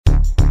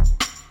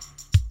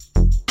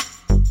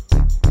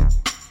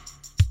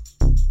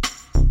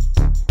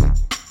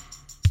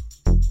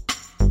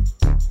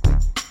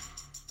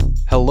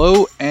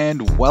Hello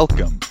and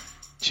welcome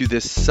to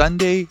this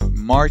Sunday,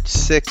 March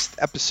 6th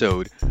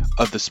episode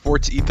of the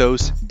Sports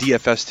Ethos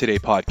DFS Today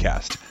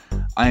podcast.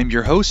 I am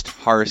your host,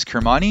 Haris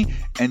Kermani,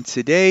 and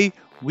today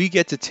we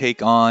get to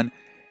take on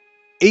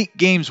 8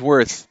 games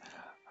worth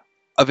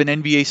of an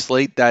NBA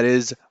slate that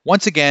is,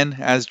 once again,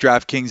 as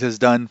DraftKings has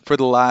done for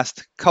the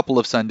last couple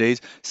of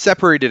Sundays,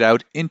 separated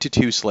out into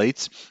 2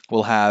 slates.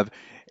 We'll have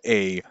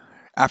a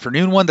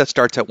afternoon one that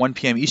starts at 1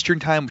 p.m.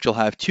 Eastern Time, which will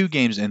have 2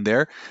 games in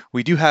there.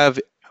 We do have,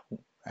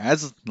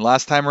 as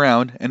last time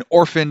around, an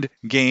orphaned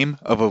game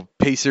of a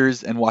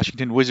Pacers and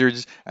Washington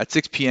Wizards at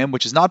 6 p.m.,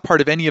 which is not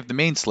part of any of the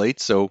main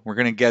slates, so we're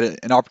going to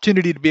get an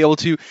opportunity to be able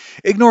to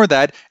ignore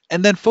that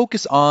and then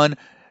focus on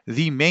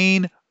the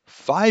main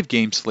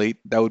 5-game slate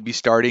that would be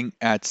starting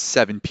at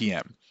 7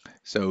 p.m.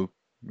 So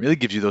really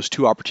gives you those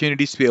 2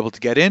 opportunities to be able to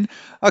get in.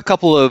 A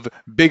couple of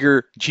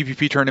bigger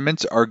GPP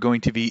tournaments are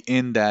going to be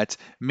in that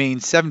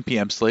main 7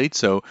 p.m. slate,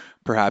 so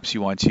perhaps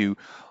you want to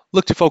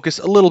look to focus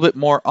a little bit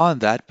more on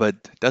that, but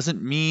doesn't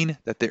mean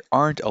that there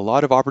aren't a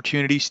lot of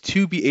opportunities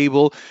to be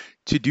able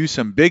to do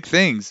some big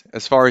things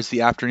as far as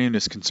the afternoon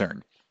is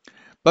concerned.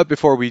 But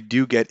before we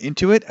do get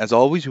into it, as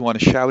always, we want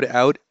to shout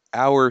out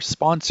our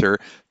sponsor,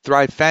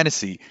 Thrive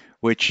Fantasy,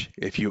 which,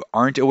 if you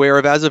aren't aware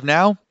of as of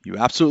now, you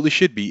absolutely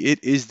should be.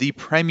 It is the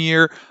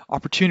premier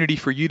opportunity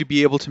for you to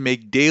be able to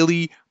make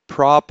daily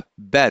prop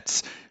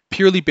bets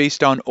purely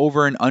based on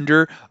over and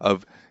under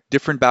of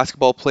different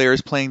basketball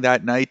players playing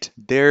that night,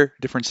 their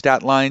different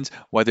stat lines,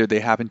 whether they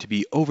happen to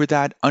be over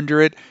that,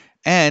 under it.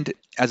 And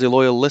as a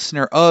loyal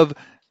listener of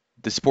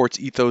the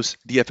Sports Ethos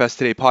DFS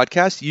Today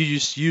podcast, you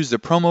just use the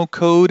promo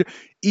code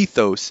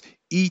ETHOS,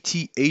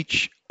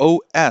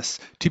 ETHOS,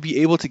 to be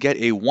able to get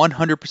a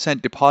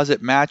 100%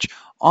 deposit match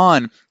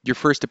on your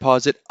first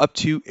deposit up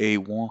to a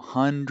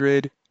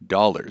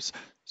 $100.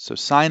 So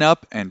sign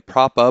up and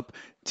prop up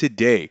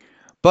today.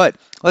 But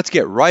let's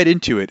get right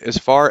into it as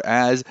far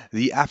as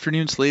the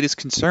afternoon slate is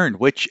concerned,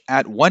 which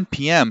at 1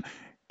 p.m.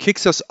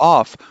 kicks us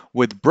off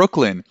with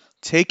Brooklyn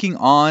taking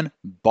on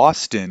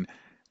Boston.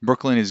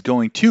 Brooklyn is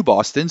going to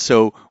Boston,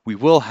 so we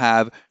will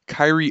have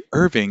Kyrie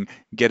Irving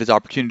get his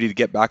opportunity to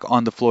get back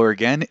on the floor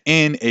again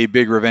in a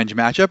big revenge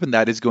matchup, and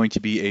that is going to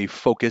be a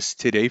focus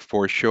today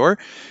for sure.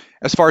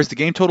 As far as the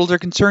game totals are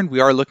concerned,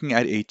 we are looking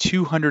at a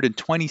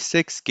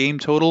 226 game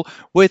total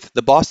with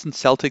the Boston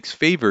Celtics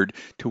favored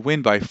to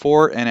win by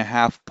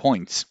 4.5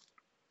 points.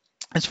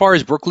 As far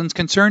as Brooklyn's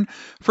concerned,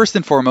 first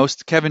and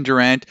foremost, Kevin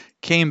Durant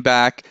came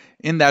back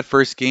in that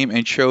first game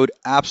and showed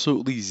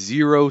absolutely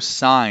zero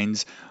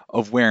signs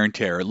of wear and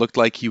tear. It looked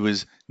like he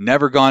was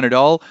never gone at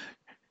all.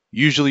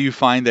 Usually you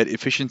find that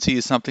efficiency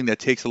is something that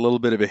takes a little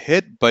bit of a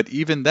hit, but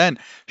even then,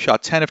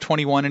 shot 10 of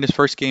 21 in his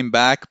first game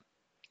back,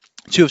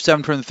 2 of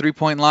 7 from the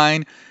three-point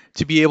line,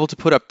 to be able to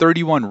put up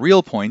 31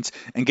 real points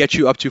and get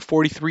you up to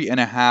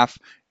 43.5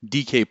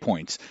 DK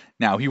points.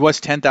 Now, he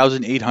was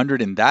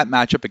 10,800 in that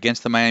matchup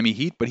against the Miami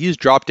Heat, but he's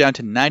dropped down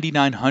to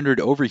 9,900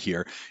 over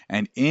here.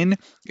 And in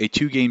a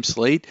 2-game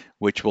slate,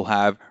 which will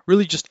have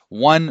really just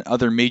one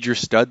other major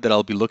stud that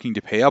I'll be looking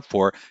to pay up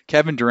for,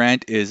 Kevin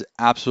Durant is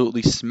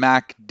absolutely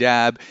smack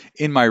dab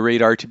in my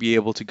radar to be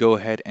able to go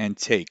ahead and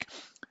take.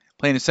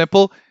 Plain and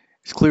simple,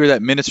 it's clear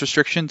that minutes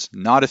restrictions,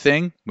 not a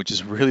thing, which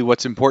is really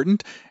what's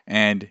important,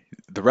 and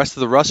the rest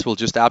of the rust will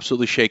just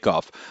absolutely shake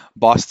off.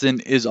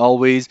 Boston is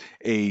always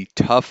a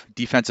tough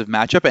defensive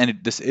matchup,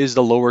 and this is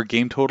the lower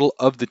game total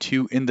of the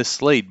 2 in the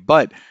slate.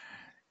 But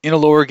in a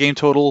lower game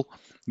total,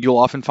 you'll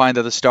often find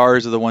that the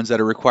stars are the ones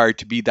that are required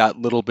to be that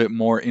little bit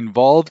more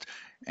involved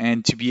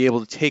and to be able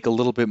to take a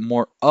little bit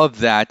more of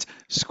that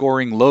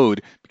scoring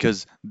load,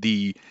 because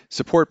the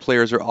support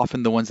players are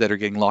often the ones that are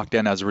getting locked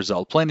down as a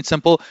result. Plain and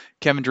simple,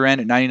 Kevin Durant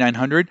at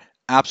 9,900,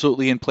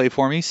 absolutely in play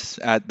for me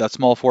at that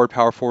small forward,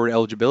 power forward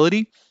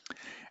eligibility.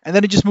 And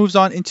then it just moves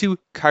on into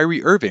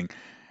Kyrie Irving.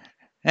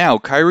 Now,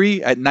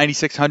 Kyrie at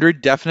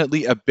 9,600,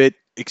 definitely a bit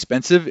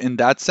expensive in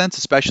that sense,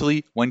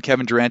 especially when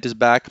Kevin Durant is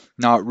back,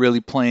 not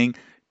really playing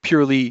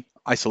purely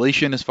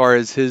isolation as far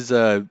as his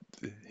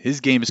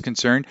game is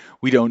concerned.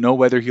 We don't know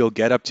whether he'll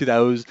get up to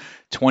those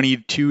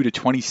 22 to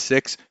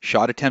 26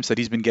 shot attempts that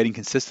he's been getting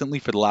consistently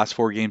for the last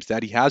 4 games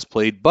that he has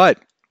played, but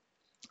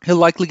he'll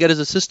likely get his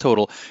assist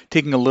total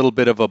taking a little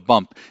bit of a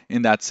bump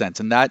in that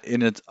sense, and that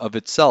in and of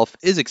itself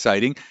is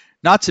exciting.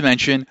 Not to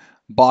mention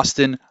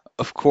Boston,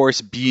 of course,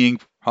 being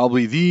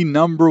probably the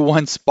number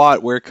 1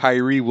 spot where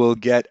Kyrie will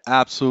get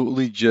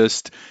absolutely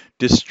just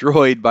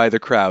destroyed by the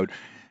crowd.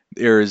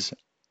 There's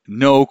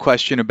no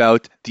question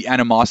about the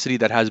animosity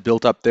that has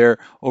built up there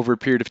over a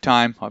period of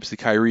time. Obviously,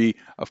 Kyrie,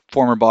 a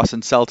former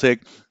Boston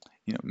Celtic,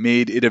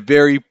 made it a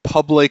very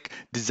public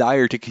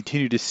desire to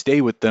continue to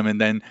stay with them,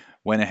 and then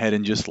went ahead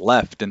and just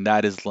left, and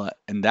that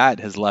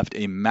has left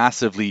a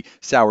massively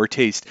sour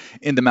taste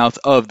in the mouth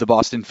of the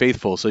Boston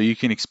faithful. So you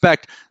can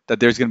expect that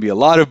there's going to be a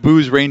lot of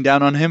booze rained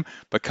down on him,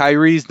 but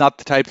Kyrie's not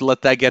the type to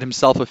let that get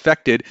himself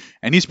affected,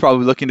 and he's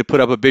probably looking to put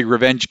up a big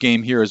revenge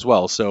game here as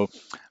well. So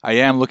I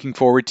am looking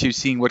forward to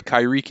seeing what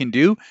Kyrie can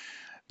do.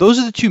 Those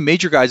are the 2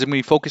 major guys I'm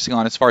going to be focusing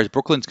on as far as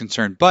Brooklyn's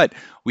concerned, but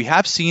we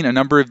have seen a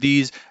number of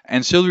these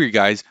ancillary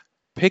guys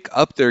pick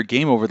up their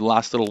game over the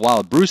last little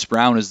while. Bruce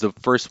Brown is the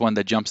first one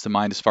that jumps to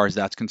mind as far as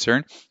that's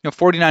concerned.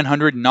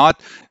 4,900,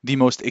 not the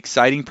most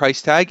exciting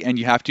price tag, and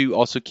you have to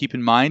also keep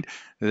in mind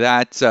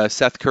that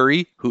Seth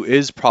Curry, who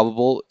is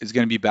probable, is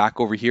going to be back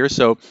over here.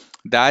 So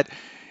that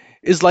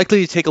is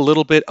likely to take a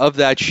little bit of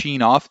that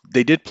sheen off.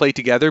 They did play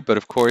together, but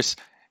of course,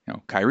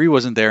 Kyrie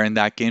wasn't there in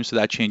that game, so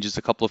that changes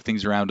a couple of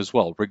things around as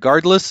well.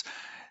 Regardless,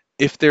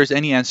 if there's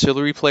any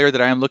ancillary player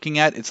that I am looking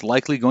at, it's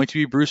likely going to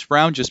be Bruce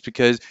Brown, just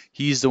because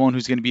he's the one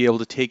who's going to be able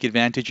to take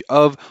advantage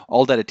of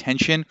all that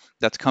attention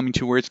that's coming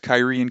towards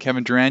Kyrie and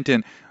Kevin Durant.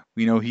 And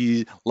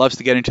he loves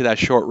to get into that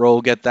short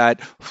roll, get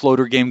that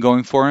floater game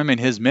going for him, and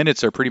his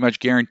minutes are pretty much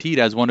guaranteed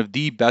as one of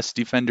the best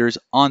defenders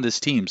on this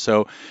team.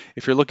 So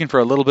if you're looking for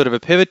a little bit of a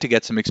pivot to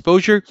get some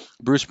exposure,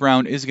 Bruce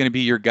Brown is going to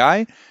be your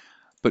guy.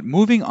 But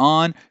moving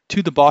on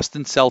to the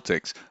Boston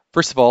Celtics.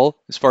 First of all,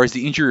 as far as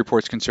the injury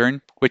report's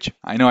concerned, which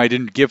I know I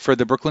didn't give for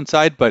the Brooklyn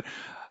side, but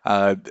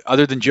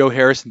other than Joe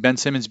Harris and Ben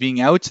Simmons being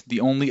out,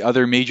 the only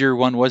other major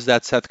one was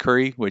that Seth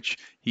Curry, which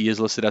he is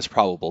listed as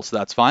probable, so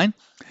that's fine.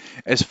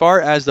 As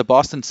far as the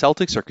Boston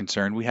Celtics are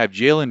concerned, we have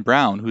Jaylen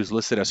Brown, who's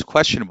listed as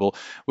questionable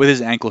with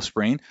his ankle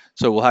sprain,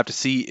 so we'll have to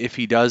see if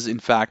he does, in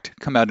fact,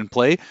 come out and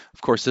play.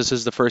 Of course, this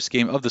is the first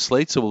game of the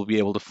slate, so we'll be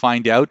able to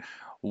find out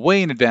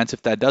way in advance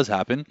if that does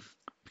happen.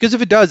 Because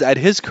if it does, at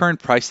his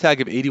current price tag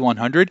of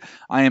 $8,100,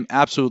 I am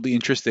absolutely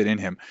interested in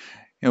him.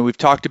 We've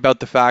talked about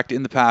the fact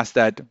in the past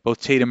that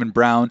both Tatum and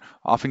Brown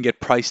often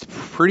get priced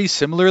pretty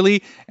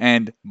similarly,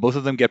 and both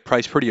of them get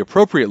priced pretty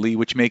appropriately,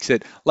 which makes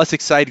it less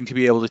exciting to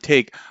be able to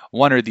take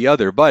one or the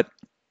other. But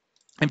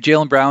if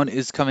Jaylen Brown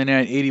is coming in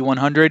at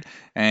 8,100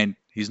 and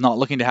he's not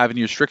looking to have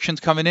any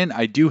restrictions coming in,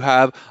 I do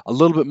have a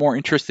little bit more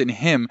interest in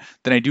him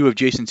than I do of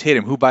Jason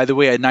Tatum, who, by the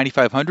way, at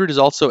 9,500 is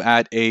also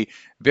at a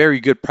very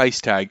good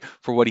price tag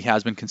for what he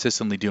has been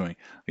consistently doing.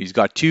 He's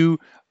got two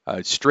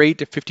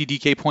straight 50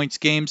 DK points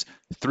games,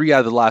 3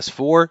 out of the last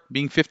 4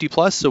 being 50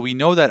 plus, so we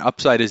know that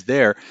upside is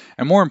there.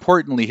 And more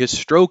importantly, his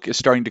stroke is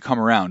starting to come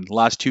around. The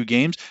last 2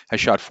 games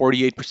has shot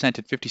 48%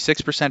 and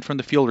 56% from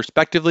the field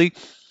respectively.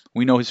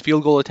 We know his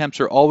field goal attempts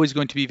are always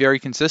going to be very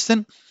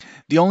consistent.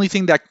 The only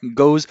thing that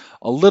goes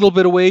a little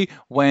bit away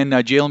when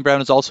Jaylen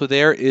Brown is also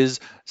there is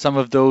some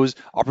of those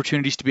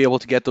opportunities to be able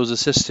to get those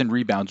assists and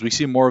rebounds. We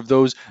see more of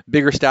those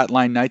bigger stat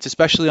line nights,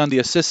 especially on the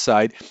assist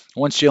side,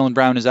 once Jaylen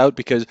Brown is out,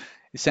 because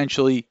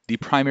essentially the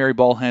primary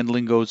ball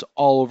handling goes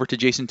all over to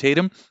Jason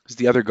Tatum, because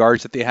the other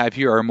guards that they have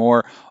here are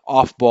more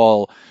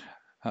off-ball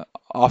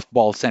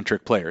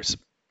centric players.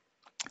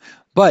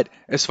 But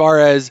as far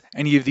as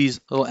any of these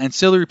little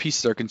ancillary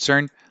pieces are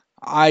concerned,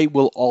 I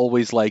will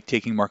always like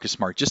taking Marcus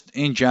Smart. Just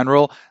in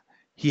general,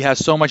 he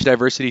has so much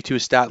diversity to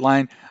his stat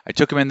line. I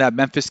took him in that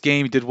Memphis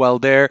game, he did well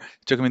there.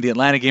 Took him in the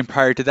Atlanta game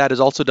prior to that,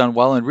 has also done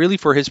well. And really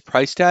for his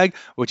price tag,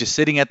 which is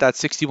sitting at that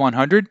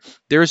 6,100,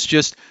 there's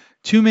just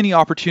too many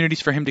opportunities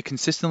for him to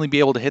consistently be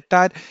able to hit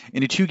that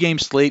in a 2-game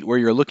slate where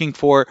you're looking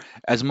for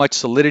as much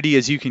solidity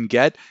as you can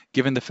get,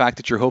 given the fact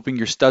that you're hoping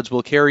your studs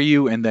will carry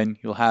you and then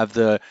you'll have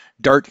the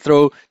dart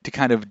throw to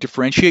kind of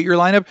differentiate your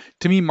lineup.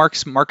 To me,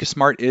 Marcus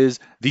Smart is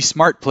the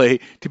smart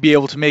play to be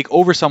able to make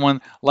over someone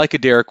like a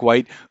Derek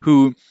White,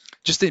 who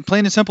just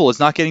plain and simple is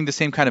not getting the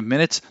same kind of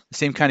minutes, the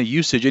same kind of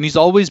usage. And he's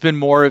always been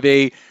more of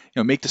a,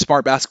 make the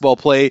smart basketball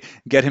play,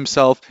 get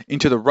himself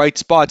into the right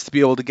spots to be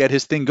able to get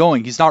his thing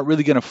going. He's not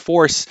really going to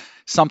force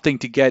something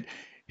to get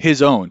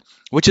his own,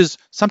 which is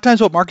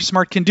sometimes what Marcus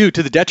Smart can do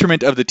to the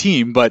detriment of the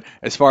team. But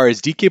as far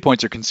as DK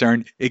points are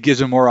concerned, it gives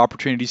him more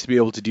opportunities to be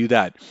able to do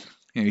that.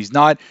 He's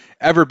not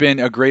ever been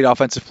a great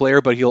offensive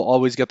player, but he'll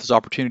always get those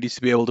opportunities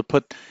to be able to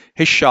put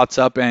his shots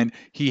up, and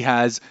he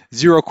has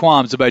zero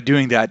qualms about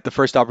doing that the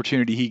first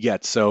opportunity he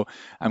gets. So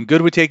I'm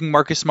good with taking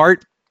Marcus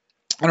Smart.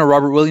 I know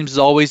Robert Williams is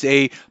always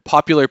a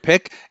popular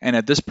pick, and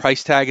at this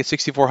price tag at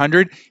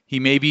 6,400, he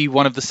may be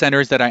one of the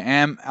centers that I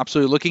am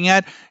absolutely looking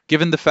at,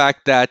 given the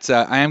fact that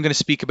I am going to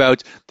speak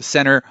about the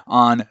center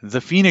on the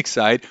Phoenix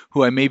side,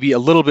 who I may be a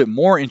little bit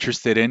more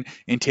interested in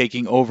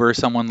taking over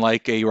someone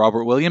like a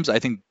Robert Williams. I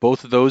think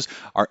both of those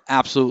are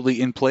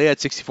absolutely in play at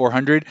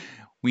 6,400.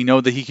 We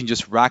know that he can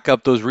just rack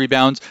up those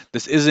rebounds.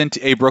 This isn't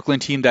a Brooklyn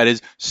team that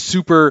is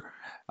super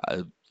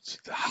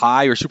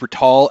high or super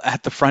tall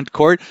at the front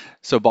court,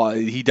 so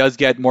he does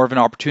get more of an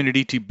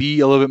opportunity to be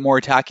a little bit more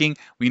attacking.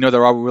 We know that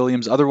Robert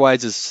Williams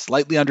otherwise is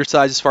slightly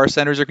undersized as far as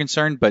centers are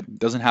concerned, but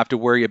doesn't have to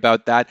worry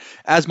about that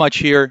as much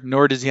here,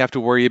 nor does he have to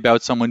worry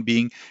about someone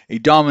being a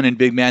dominant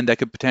big man that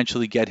could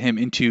potentially get him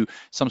into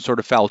some sort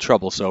of foul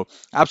trouble. So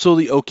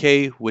absolutely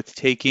okay with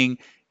taking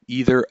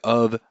either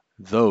of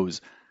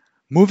those.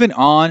 Moving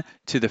on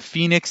to the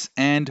Phoenix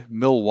and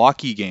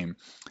Milwaukee game.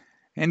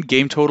 And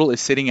game total is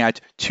sitting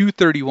at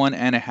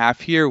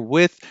 231.5 here,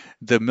 with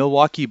the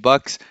Milwaukee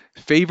Bucks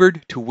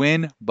favored to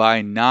win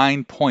by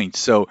 9 points.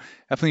 So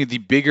definitely the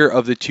bigger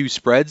of the two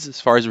spreads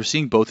as far as we're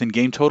seeing, both in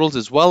game totals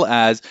as well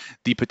as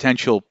the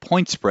potential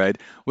point spread,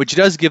 which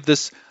does give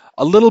this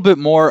a little bit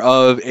more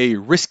of a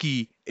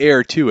risky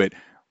air to it.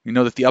 We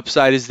know that the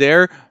upside is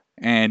there,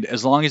 and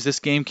as long as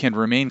this game can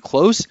remain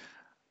close,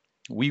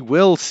 we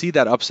will see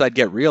that upside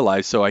get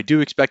realized. So I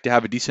do expect to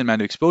have a decent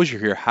amount of exposure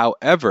here.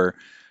 However,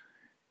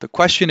 the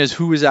question is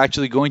who is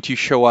actually going to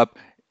show up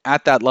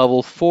at that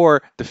level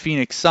for the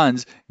Phoenix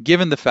Suns,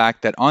 given the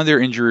fact that on their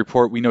injury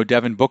report, we know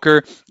Devin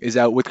Booker is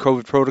out with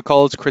COVID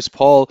protocols. Chris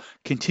Paul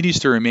continues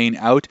to remain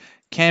out.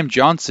 Cam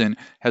Johnson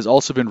has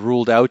also been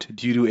ruled out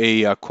due to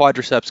a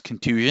quadriceps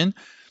contusion.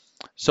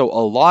 So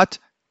a lot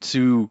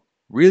to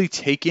really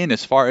take in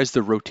as far as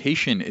the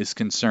rotation is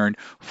concerned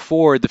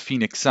for the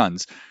Phoenix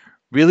Suns.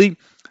 Really,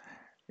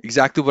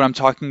 exactly what I'm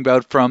talking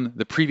about from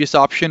the previous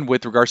option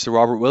with regards to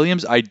Robert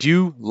Williams. I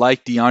do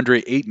like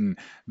DeAndre Ayton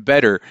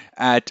better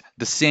at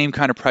the same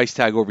kind of price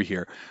tag over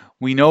here.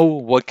 We know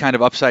what kind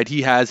of upside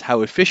he has,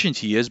 how efficient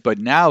he is, but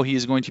now he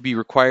is going to be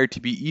required to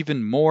be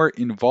even more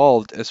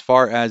involved as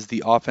far as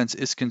the offense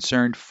is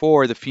concerned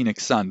for the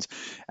Phoenix Suns.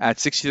 At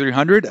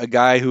 6,300, a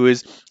guy who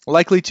is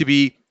likely to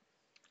be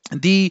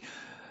the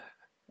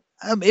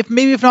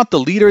if not the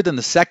leader, then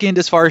the second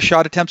as far as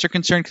shot attempts are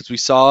concerned, because we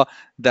saw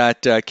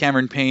that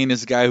Cameron Payne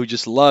is a guy who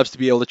just loves to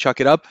be able to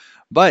chuck it up.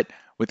 But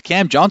with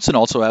Cam Johnson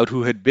also out,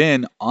 who had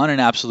been on an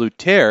absolute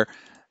tear,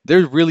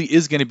 there really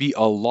is going to be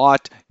a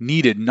lot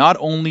needed, not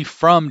only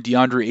from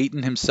DeAndre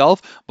Ayton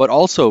himself, but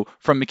also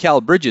from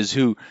Mikal Bridges,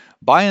 who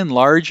by and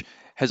large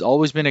has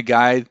always been a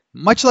guy,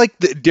 much like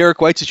the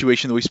Derek White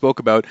situation that we spoke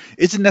about,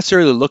 isn't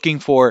necessarily looking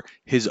for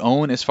his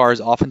own as far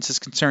as offense is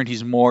concerned.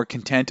 He's more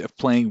content of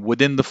playing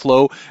within the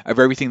flow of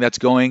everything that's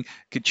going,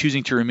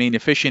 choosing to remain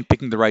efficient,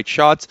 picking the right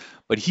shots,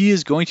 but he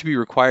is going to be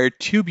required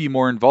to be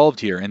more involved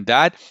here, and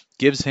that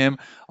gives him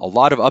a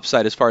lot of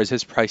upside as far as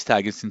his price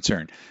tag is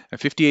concerned.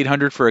 At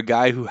 5,800 for a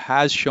guy who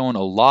has shown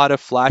a lot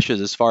of flashes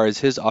as far as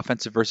his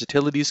offensive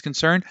versatility is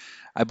concerned,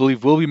 I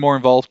believe will be more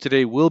involved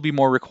today, will be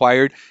more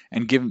required,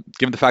 and given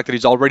the fact that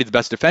he's already the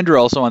best defender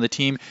also on the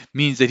team,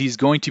 means that he's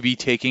going to be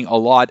taking a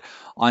lot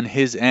on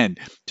his end.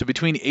 So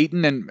between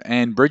Ayton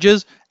and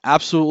Bridges,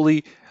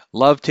 absolutely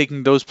love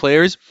taking those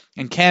players.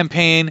 And Cam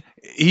Payne,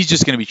 he's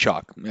just going to be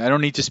chalk. I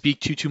don't need to speak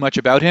too much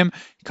about him.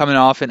 Coming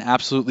off an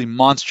absolutely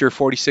monster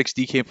 46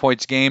 DK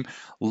points game,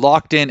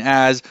 locked in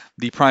as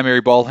the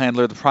primary ball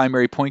handler, the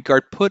primary point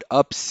guard, put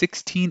up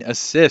 16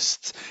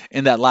 assists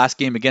in that last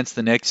game against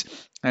the Knicks.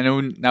 I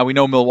know now we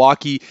know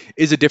Milwaukee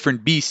is a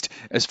different beast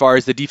as far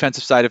as the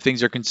defensive side of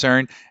things are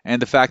concerned,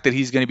 and the fact that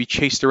he's going to be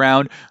chased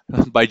around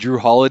by Drew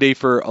Holiday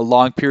for a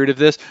long period of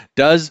this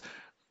does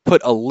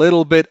put a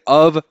little bit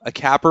of a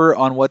capper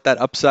on what that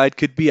upside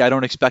could be. I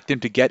don't expect him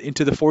to get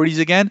into the 40s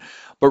again,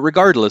 but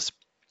regardless,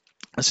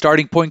 a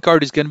starting point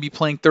guard is going to be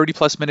playing 30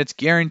 plus minutes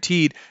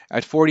guaranteed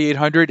at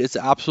 4,800. It's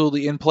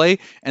absolutely in play,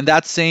 and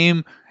that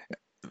same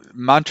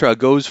mantra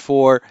goes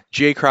for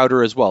Jay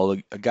Crowder as well,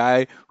 a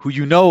guy who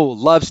you know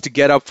loves to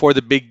get up for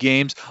the big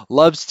games,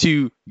 loves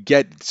to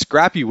get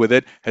scrappy with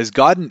it, has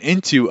gotten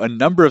into a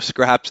number of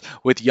scraps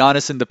with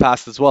Giannis in the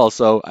past as well.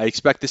 So I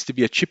expect this to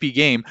be a chippy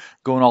game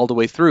going all the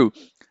way through.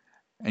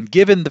 And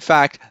given the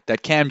fact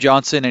that Cam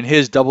Johnson and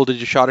his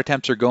double-digit shot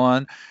attempts are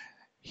gone,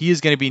 he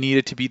is going to be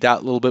needed to be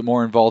that little bit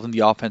more involved in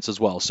the offense as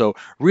well. So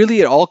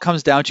really it all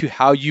comes down to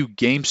how you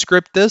game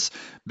script this,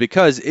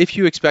 because if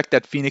you expect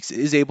that Phoenix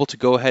is able to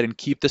go ahead and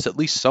keep this at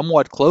least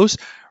somewhat close,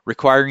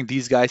 requiring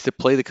these guys to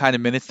play the kind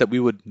of minutes that we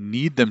would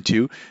need them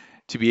to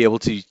be able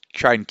to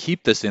try and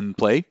keep this in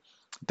play,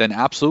 then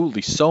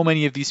absolutely so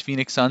many of these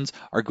Phoenix Suns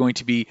are going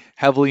to be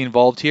heavily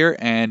involved here,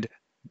 and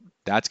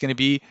that's going to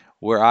be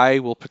where I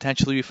will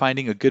potentially be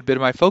finding a good bit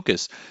of my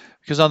focus.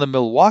 Because on the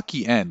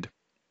Milwaukee end,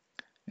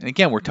 and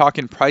again, we're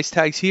talking price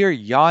tags here.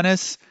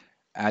 Giannis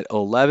at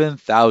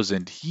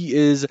 11,000. He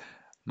is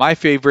my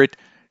favorite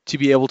to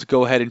be able to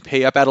go ahead and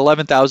pay up at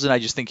 11,000. I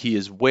just think he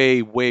is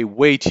way, way,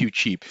 way too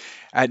cheap.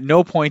 At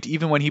no point,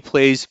 even when he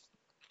plays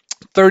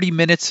 30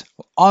 minutes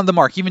on the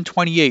mark, even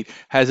 28,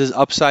 has his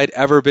upside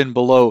ever been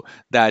below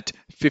that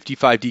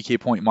 55 DK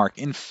point mark.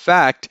 In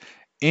fact,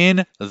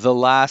 in the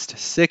last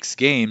 6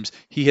 games,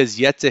 he has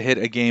yet to hit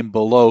a game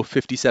below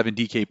 57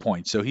 DK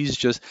points. So he's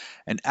just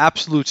an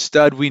absolute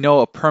stud. We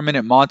know a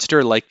permanent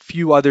monster like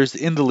few others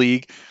in the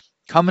league.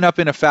 Coming up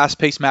in a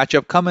fast-paced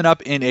matchup, coming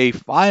up in a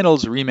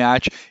finals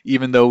rematch,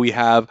 even though we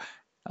have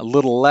a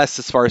little less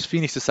as far as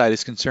Phoenix's side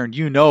is concerned,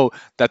 you know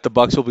that the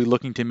Bucks will be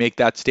looking to make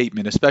that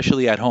statement,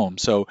 especially at home.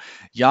 So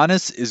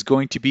Giannis is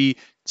going to be,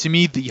 to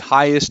me, the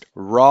highest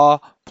raw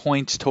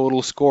points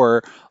total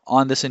scorer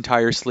on this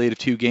entire slate of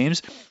 2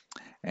 games.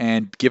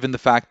 And given the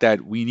fact that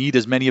we need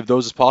as many of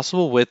those as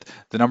possible with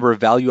the number of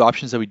value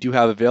options that we do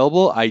have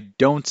available, I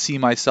don't see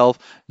myself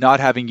not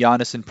having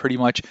Giannis in pretty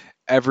much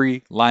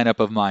every lineup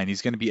of mine.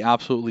 He's going to be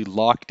absolutely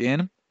locked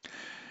in.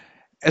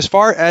 As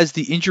far as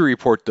the injury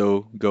report,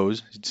 though,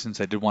 goes, since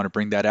I did want to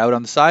bring that out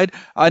on the side,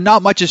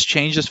 not much has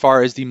changed as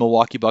far as the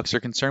Milwaukee Bucks are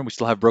concerned. We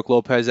still have Brook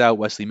Lopez out,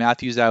 Wesley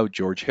Matthews out,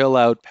 George Hill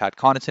out, Pat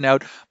Connaughton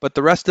out, but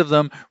the rest of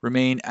them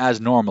remain as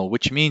normal,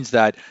 which means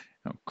that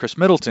Chris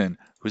Middleton,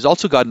 who's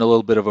also gotten a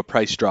little bit of a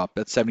price drop,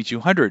 that's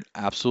 7,200,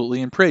 absolutely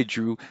in play.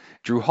 Drew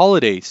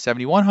Holiday,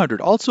 7,100,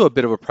 also a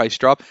bit of a price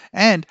drop,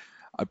 and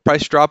a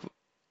price drop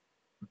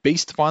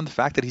based upon the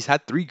fact that he's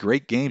had 3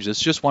 great games. It's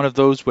just one of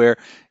those where,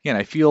 again,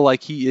 I feel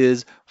like he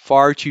is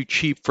far too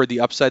cheap for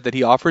the upside that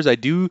he offers.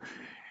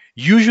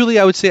 Usually,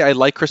 I would say I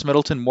like Chris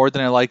Middleton more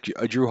than I like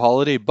Drew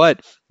Holiday,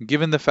 but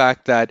given the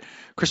fact that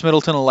Chris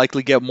Middleton will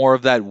likely get more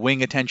of that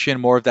wing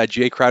attention, more of that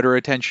Jay Crowder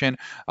attention,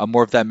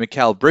 more of that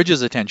Mikal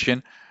Bridges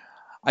attention,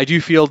 I do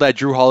feel that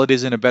Drew Holiday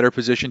is in a better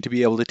position to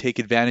be able to take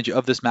advantage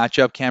of this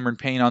matchup. Cameron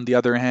Payne, on the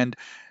other hand,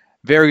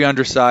 very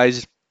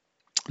undersized,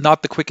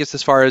 not the quickest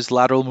as far as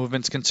lateral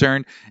movement's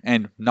concerned,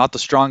 and not the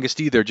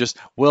strongest either. Just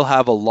will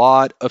have a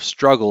lot of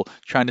struggle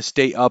trying to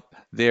stay up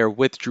there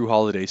with Drew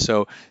Holiday.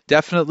 So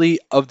definitely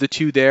of the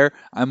two there,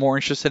 I'm more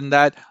interested in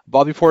that.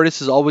 Bobby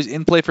Portis is always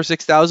in play for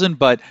 6,000,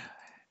 but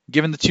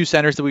given the two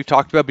centers that we've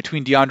talked about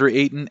between DeAndre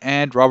Ayton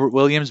and Robert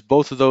Williams,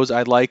 both of those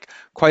I like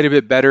quite a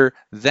bit better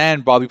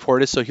than Bobby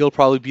Portis. So he'll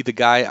probably be the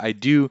guy I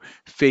do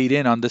fade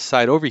in on this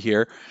side over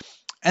here.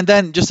 And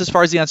then just as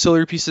far as the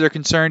ancillary pieces are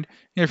concerned,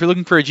 if you're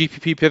looking for a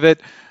GPP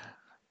pivot,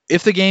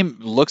 if the game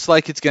looks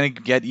like it's going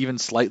to get even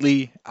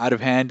slightly out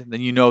of hand,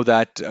 then you know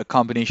that a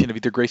combination of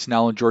either Grayson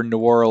Allen and Jordan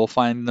Nwora will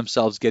find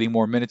themselves getting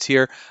more minutes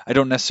here. I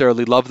don't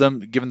necessarily love them,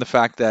 given the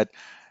fact that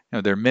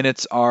their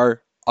minutes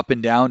are up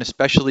and down,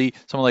 especially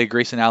someone like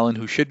Grayson Allen,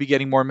 who should be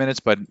getting more minutes,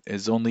 but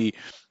has only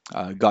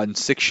gotten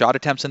 6 shot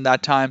attempts in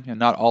that time, and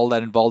not all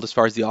that involved as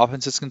far as the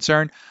offense is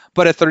concerned.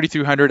 But at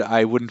 3,300,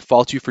 I wouldn't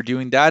fault you for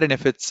doing that, and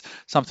if it's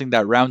something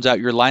that rounds out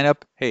your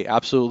lineup, hey,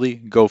 absolutely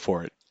go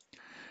for it.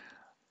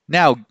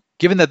 Now,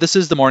 given that this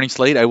is the morning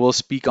slate, I will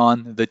speak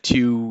on the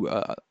two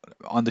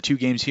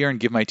games here and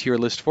give my tier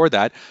list for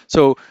that.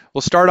 So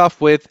we'll start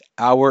off with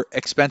our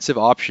expensive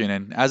option,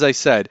 and as I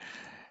said,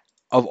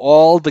 of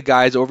all the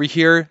guys over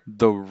here,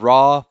 the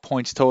raw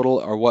points total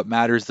are what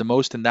matters the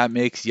most, and that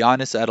makes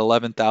Giannis at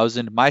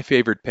 11,000 my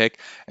favorite pick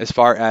as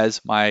far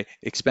as my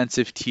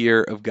expensive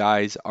tier of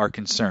guys are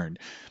concerned.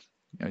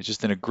 He's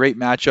just in a great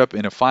matchup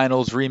in a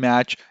finals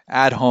rematch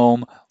at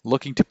home,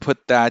 looking to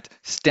put that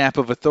stamp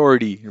of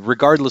authority,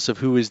 regardless of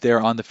who is there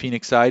on the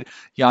Phoenix side.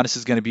 Giannis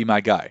is going to be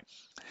my guy.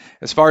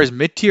 As far as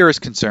mid-tier is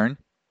concerned,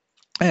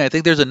 and I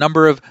think there's a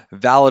number of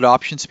valid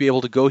options to be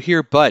able to go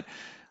here, but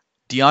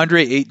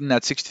DeAndre Ayton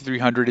at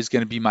 6,300 is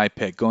going to be my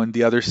pick. Going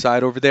the other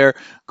side over there,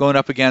 going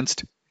up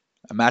against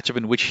a matchup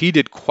in which he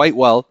did quite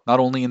well, not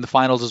only in the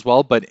finals as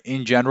well, but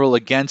in general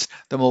against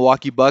the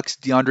Milwaukee Bucks.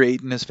 DeAndre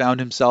Ayton has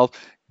found himself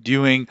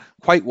doing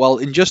quite well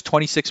in just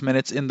 26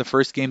 minutes in the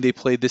first game they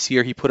played this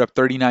year. He put up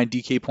 39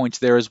 DK points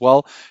there as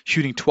well,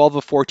 shooting 12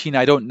 of 14.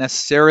 I don't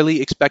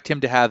necessarily expect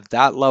him to have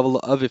that level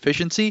of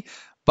efficiency,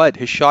 but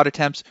his shot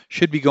attempts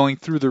should be going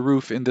through the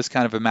roof in this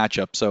kind of a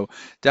matchup. So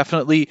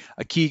definitely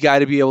a key guy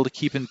to be able to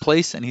keep in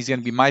place, and he's going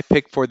to be my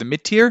pick for the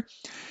mid-tier.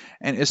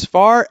 And as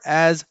far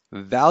as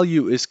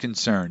value is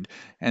concerned,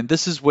 and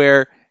this is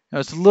where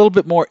it's a little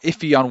bit more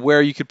iffy on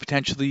where you could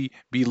potentially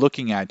be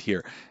looking at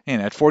here.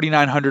 And at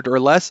 4,900 or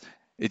less,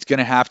 it's going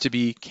to have to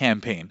be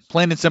Cam Payne.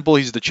 Plain and simple,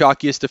 he's the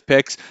chalkiest of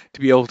picks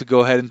to be able to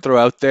go ahead and throw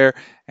out there,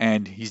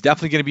 and he's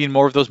definitely going to be in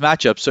more of those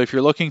matchups. So if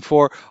you're looking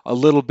for a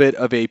little bit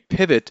of a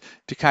pivot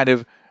to kind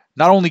of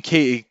not only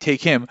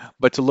take him,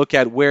 but to look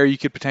at where you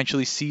could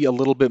potentially see a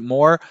little bit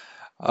more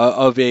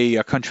of a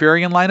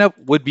contrarian lineup,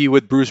 would be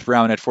with Bruce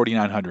Brown at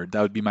 4,900.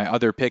 That would be my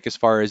other pick as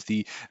far as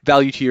the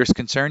value tier is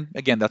concerned.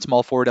 Again, that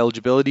small forward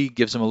eligibility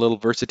gives him a little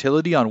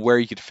versatility on where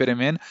you could fit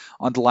him in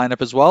on the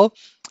lineup as well.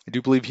 I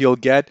do believe he'll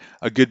get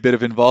a good bit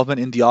of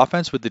involvement in the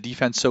offense with the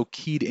defense so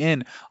keyed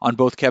in on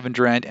both Kevin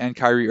Durant and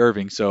Kyrie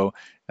Irving. So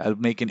that'll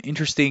make an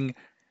interesting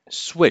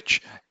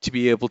switch to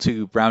be able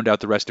to round out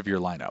the rest of your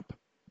lineup.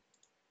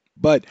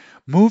 But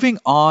moving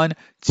on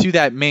to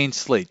that main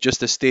slate,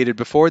 just as stated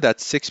before,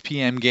 that 6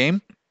 p.m.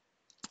 game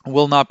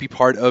will not be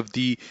part of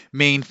the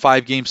main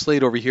 5-game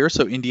slate over here.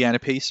 So Indiana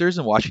Pacers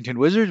and Washington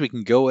Wizards, we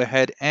can go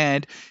ahead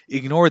and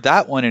ignore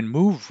that one and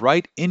move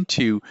right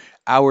into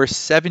our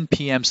 7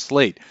 p.m.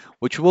 slate,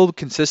 which will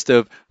consist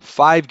of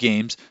 5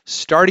 games,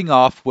 starting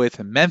off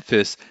with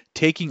Memphis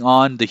taking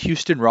on the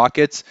Houston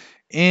Rockets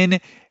in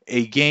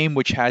a game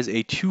which has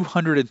a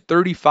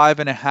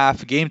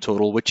 235.5 game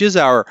total, which is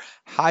our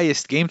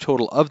highest game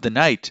total of the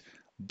night.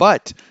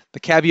 But the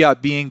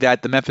caveat being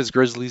that the Memphis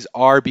Grizzlies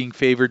are being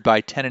favored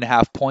by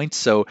 10.5 points,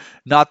 so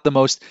not the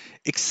most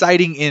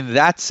exciting in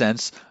that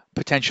sense.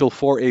 Potential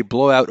for a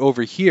blowout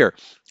over here.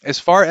 As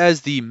far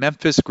as the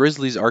Memphis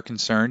Grizzlies are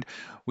concerned,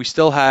 we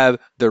still have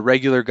the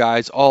regular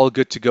guys all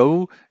good to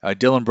go.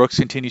 Dylan Brooks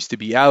continues to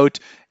be out,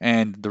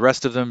 and the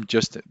rest of them,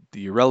 just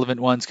the irrelevant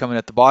ones coming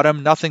at the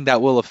bottom. Nothing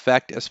that will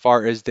affect as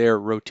far as their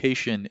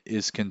rotation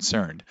is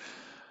concerned.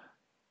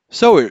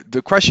 So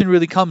the question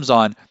really comes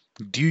on,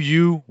 do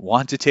you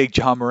want to take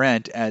Ja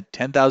Morant at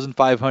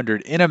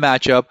 10,500 in a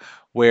matchup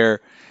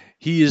where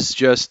he is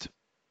just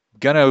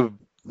going to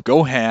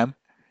go ham,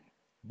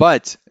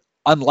 but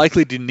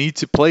unlikely to need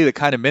to play the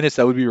kind of minutes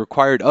that would be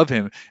required of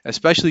him,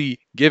 especially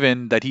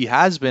given that he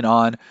has been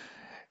on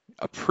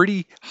a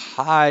pretty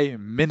high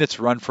minutes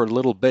run for a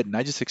little bit, and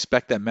I just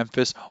expect that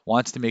Memphis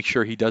wants to make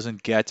sure he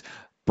doesn't get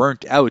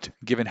burnt out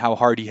given how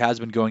hard he has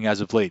been going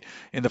as of late.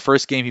 In the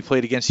first game he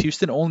played against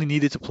Houston, only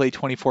needed to play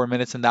 24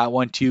 minutes in that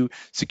one to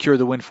secure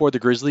the win for the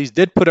Grizzlies.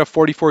 Did put up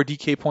 44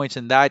 DK points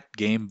in that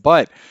game,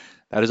 but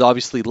that is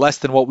obviously less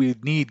than what we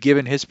need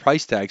given his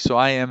price tag. So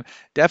I am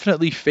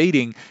definitely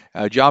fading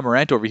Ja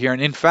Morant over here.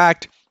 And in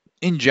fact,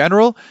 in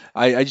general,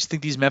 I just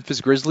think these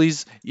Memphis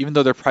Grizzlies, even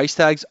though their price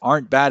tags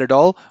aren't bad at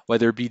all,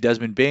 whether it be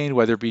Desmond Bane,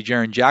 whether it be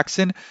Jaren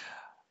Jackson,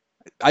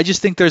 I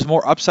just think there's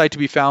more upside to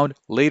be found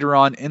later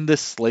on in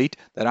this slate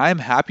that I'm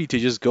happy to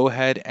just go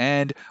ahead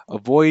and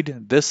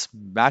avoid this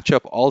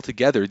matchup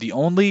altogether. The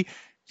only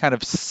kind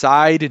of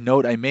side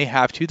note I may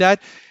have to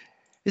that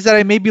is that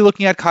I may be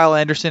looking at Kyle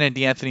Anderson and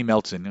DeAnthony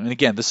Melton. And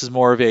again, this is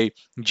more of a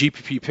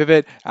GPP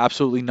pivot,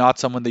 absolutely not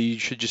someone that you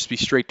should just be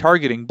straight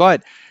targeting.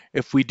 But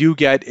if we do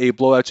get a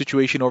blowout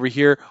situation over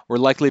here, we're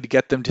likely to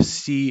get them to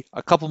see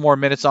a couple more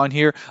minutes on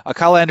here.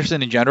 Kyle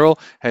Anderson in general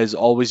has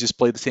always just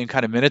played the same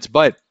kind of minutes,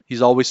 but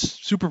he's always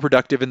super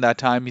productive in that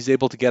time. He's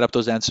able to get up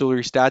those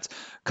ancillary stats,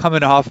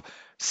 coming off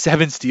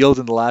 7 steals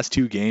in the last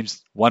 2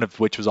 games, one of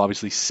which was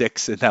obviously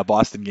 6 in that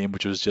Boston game,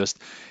 which was just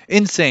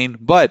insane.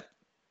 But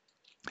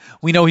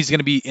we know he's going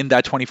to be in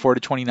that 24 to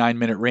 29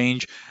 minute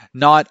range.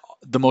 Not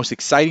the most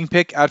exciting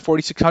pick at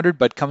 4,600,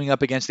 but coming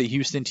up against a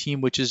Houston team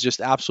which is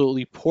just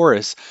absolutely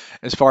porous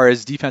as far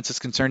as defense is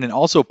concerned, and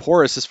also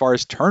porous as far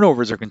as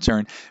turnovers are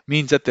concerned,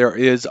 means that there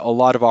is a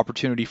lot of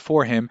opportunity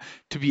for him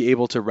to be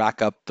able to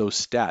rack up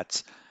those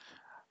stats.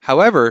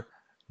 However,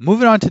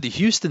 moving on to the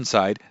Houston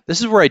side, this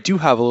is where I do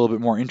have a little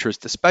bit more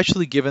interest,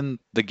 especially given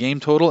the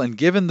game total and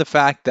given the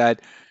fact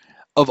that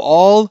of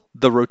all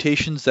the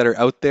rotations that are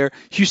out there,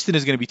 Houston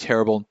is going to be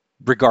terrible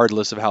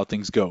regardless of how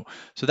things go.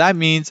 So that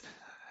means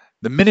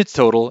the minutes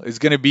total is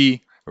going to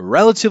be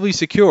relatively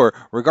secure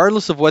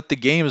regardless of what the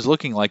game is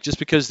looking like, just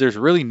because there's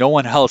really no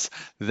one else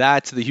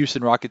that the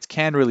Houston Rockets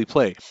can really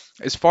play.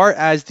 As far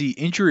as the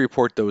injury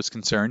report though is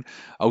concerned,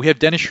 we have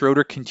Dennis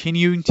Schroeder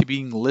continuing to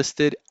be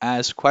listed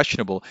as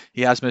questionable.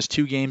 He has missed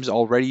 2 games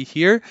already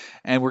here,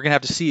 and we're going to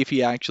have to see if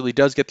he actually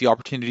does get the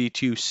opportunity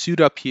to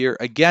suit up here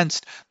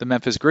against the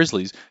Memphis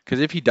Grizzlies, because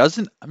if he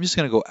doesn't, I'm just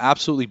going to go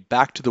absolutely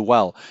back to the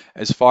well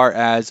as far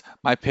as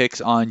my picks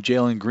on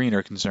Jalen Green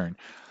are concerned.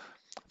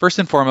 First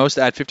and foremost,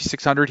 at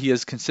 5,600, he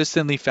has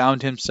consistently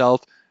found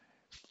himself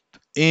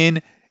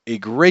in a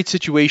great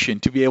situation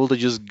to be able to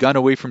just gun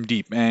away from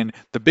deep. And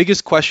the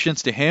biggest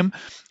questions to him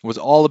was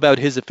all about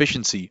his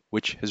efficiency,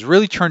 which has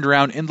really turned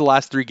around in the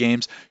last 3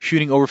 games,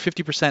 shooting over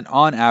 50%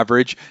 on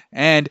average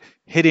and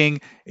hitting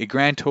a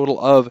grand total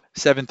of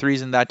 7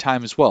 threes in that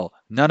time as well.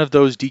 None of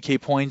those DK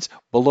points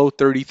below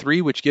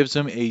 33, which gives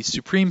him a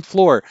supreme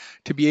floor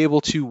to be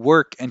able to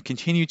work and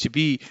continue to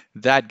be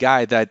that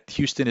guy that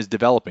Houston is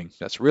developing.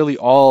 That's really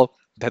all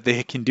that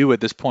they can do at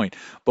this point.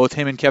 Both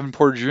him and Kevin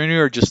Porter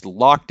Jr. are just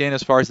locked in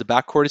as far as the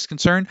backcourt is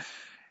concerned.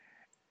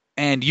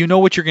 And you know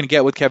what you're going to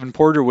get with Kevin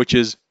Porter, which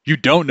is you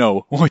don't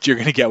know what you're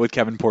going to get with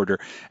Kevin Porter.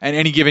 And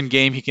any given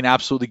game, he can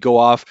absolutely go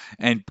off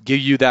and give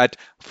you that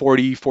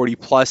 40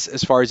 plus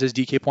as far as his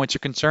DK points are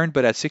concerned.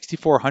 But at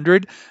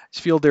 6,400, I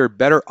just feel there are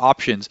better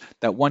options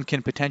that one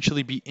can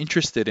potentially be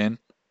interested in,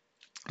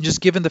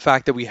 just given the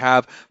fact that we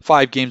have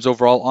 5 games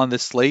overall on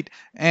this slate,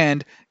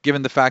 and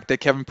given the fact that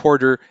Kevin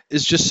Porter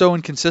is just so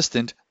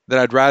inconsistent that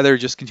I'd rather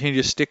just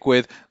continue to stick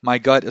with my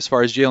gut as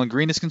far as Jalen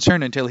Green is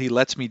concerned until he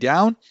lets me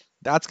down.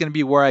 That's going to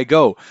be where I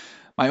go.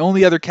 My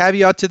only other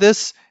caveat to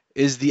this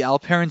is the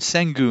Alperen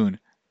Sengun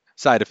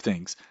side of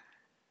things.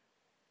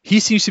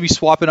 He seems to be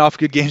swapping off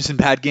good games and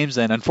bad games,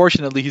 and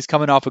unfortunately he's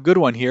coming off a good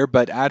one here,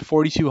 but at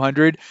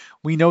 4,200,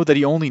 we know that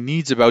he only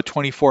needs about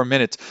 24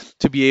 minutes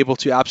to be able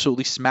to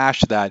absolutely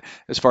smash that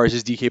as far as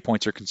his DK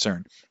points are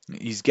concerned.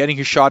 He's getting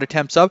his shot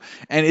attempts up,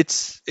 and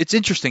it's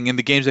interesting in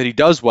the games that he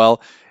does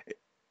well.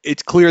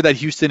 It's clear that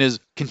Houston is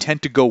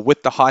content to go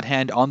with the hot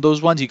hand on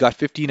those ones. He got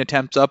 15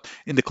 attempts up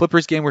in the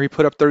Clippers game where he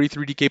put up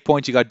 33 DK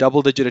points. He got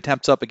double-digit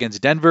attempts up against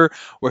Denver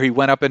where he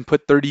went up and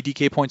put 30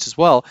 DK points as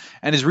well.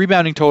 And his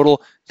rebounding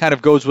total kind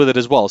of goes with it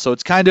as well. So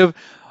it's kind of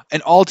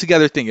an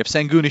all-together thing. If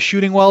Sengun is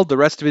shooting well, the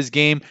rest of his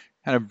game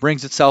kind of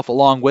brings itself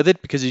along with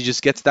it because he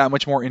just gets that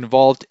much more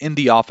involved in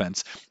the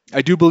offense.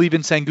 I do believe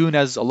in Sengun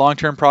as a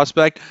long-term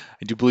prospect.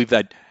 I do believe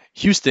that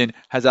Houston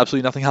has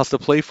absolutely nothing else to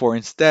play for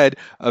instead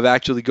of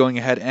actually going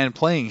ahead and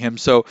playing him.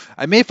 So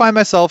I may find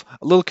myself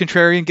a little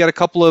contrarian, get a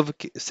couple of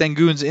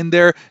Senguns in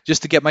there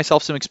just to get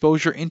myself some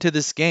exposure into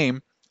this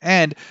game.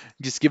 And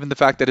just given the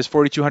fact that his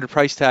 4,200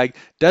 price tag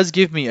does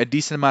give me a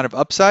decent amount of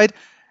upside.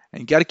 And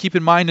you got to keep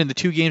in mind in the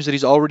 2 games that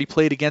he's already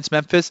played against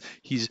Memphis,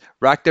 he's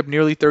racked up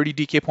nearly 30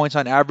 DK points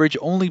on average,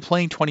 only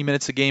playing 20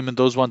 minutes a game in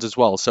those ones as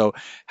well. So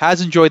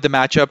has enjoyed the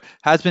matchup,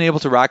 has been able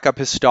to rack up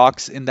his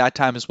stocks in that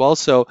time as well.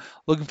 So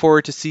looking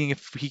forward to seeing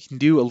if he can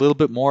do a little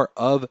bit more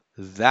of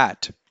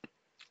that.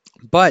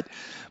 But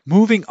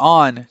moving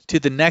on to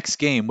the next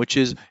game, which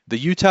is the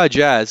Utah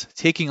Jazz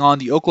taking on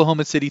the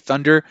Oklahoma City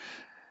Thunder,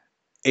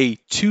 a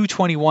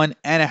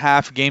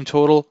 221.5 game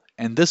total.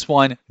 And this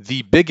one,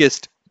 the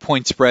biggest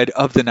point spread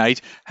of the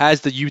night, has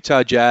the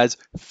Utah Jazz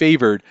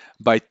favored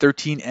by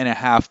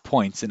 13.5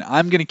 points. And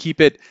I'm going to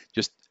keep it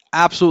just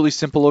absolutely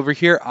simple over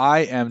here. I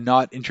am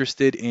not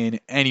interested in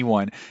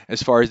anyone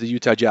as far as the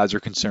Utah Jazz are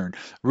concerned.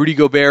 Rudy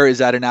Gobert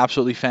is at an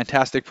absolutely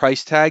fantastic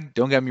price tag.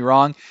 Don't get me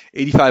wrong,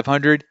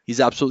 8,500. He's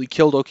absolutely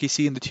killed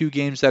OKC in the 2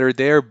 games that are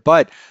there,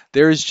 but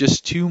there is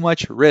just too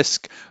much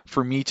risk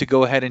for me to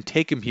go ahead and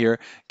take him here,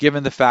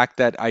 given the fact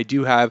that I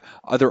do have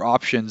other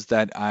options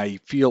that I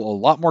feel a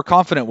lot more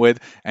confident with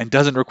and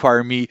doesn't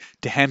require me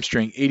to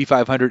hamstring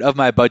 8,500 of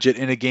my budget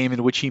in a game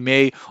in which he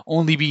may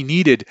only be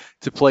needed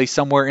to play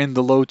somewhere in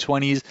the low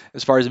 20s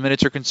as far as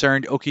minutes are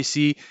concerned.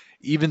 OKC,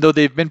 even though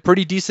they've been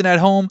pretty decent at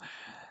home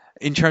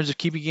in terms of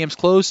keeping games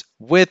close,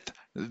 with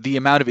the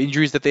amount of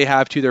injuries that they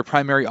have to their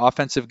primary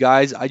offensive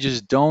guys, I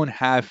just don't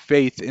have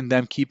faith in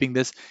them keeping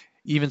this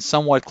even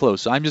somewhat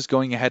close. So I'm just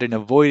going ahead and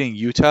avoiding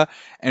Utah.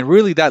 And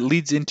really that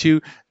leads into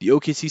the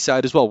OKC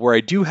side as well, where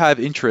I do have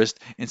interest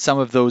in some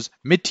of those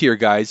mid-tier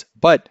guys,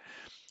 but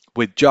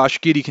with Josh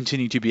Giddey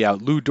continuing to be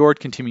out, Lou Dort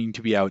continuing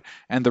to be out,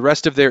 and the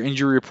rest of their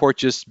injury report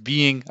just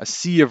being a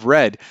sea of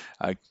red.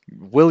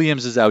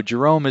 Williams is out,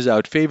 Jerome is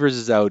out, Favors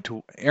is out,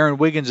 Aaron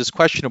Wiggins is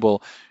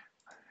questionable.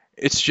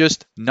 It's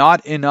just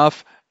not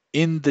enough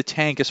in the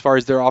tank as far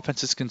as their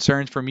offense is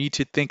concerned for me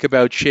to think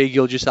about Shai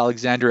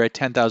Gilgeous-Alexander at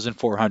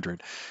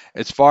 10,400.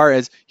 As far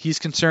as he's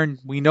concerned,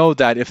 we know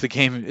that if the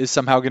game is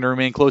somehow going to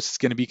remain close, it's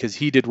going to be because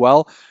he did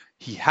well.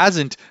 He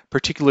hasn't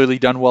particularly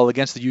done well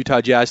against the Utah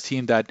Jazz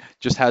team that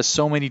just has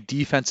so many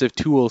defensive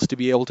tools to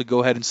be able to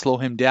go ahead and slow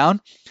him down,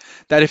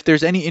 that if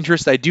there's any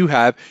interest I do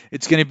have,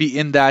 it's going to be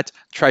in that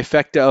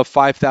trifecta of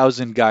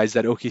 5,000 guys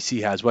that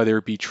OKC has, whether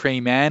it be Trey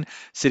Mann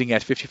sitting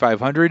at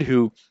 5,500,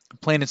 who,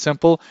 plain and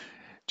simple,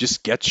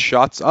 just gets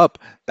shots up.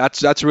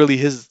 That's really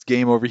his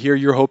game over here.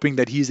 You're hoping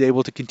that he's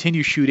able to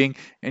continue shooting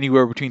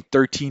anywhere between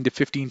 13 to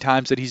 15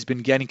 times that he's been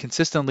getting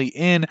consistently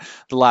in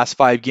the last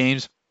 5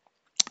 games,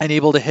 and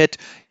able to hit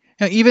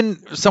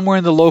even somewhere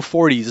in the low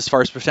 40s as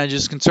far as percentage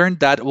is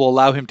concerned. That will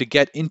allow him to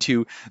get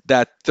into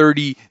that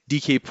 30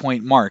 DK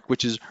point mark,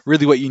 which is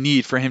really what you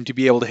need for him to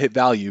be able to hit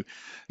value.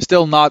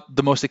 Still not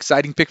the most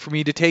exciting pick for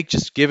me to take,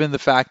 just given the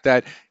fact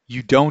that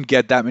you don't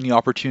get that many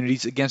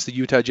opportunities against the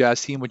Utah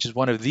Jazz team, which is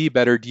one of the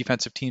better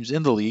defensive teams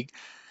in the league.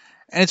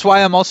 And it's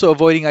why I'm also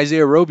avoiding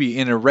Isaiah Roby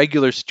in a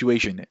regular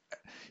situation.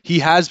 He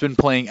has been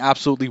playing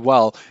absolutely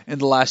well in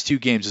the last 2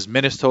 games. His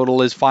minutes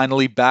total is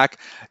finally back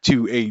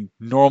to a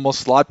normal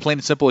slot. Plain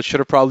and simple, it should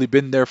have probably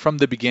been there from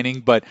the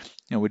beginning, but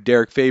with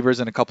Derek Favors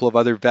and a couple of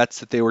other vets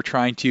that they were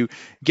trying to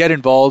get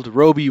involved,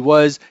 Roby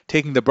was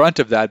taking the brunt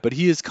of that, but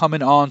he is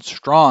coming on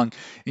strong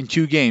in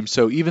 2 games.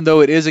 So even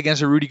though it is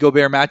against a Rudy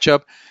Gobert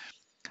matchup,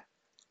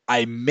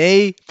 I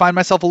may find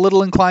myself a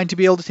little inclined to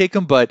be able to take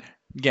him, but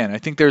again, I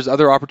think there's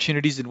other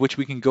opportunities in which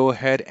we can go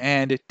ahead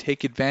and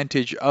take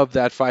advantage of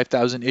that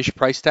 5,000-ish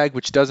price tag,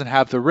 which doesn't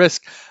have the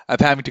risk of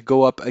having to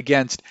go up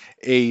against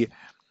a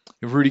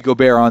Rudy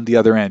Gobert on the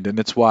other end. And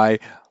that's why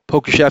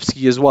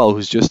Pokusevski as well,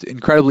 who's just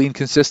incredibly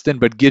inconsistent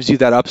but gives you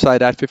that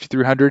upside at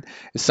 5,300,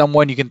 is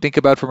someone you can think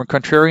about from a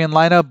contrarian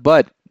lineup,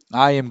 but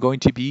I am going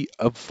to be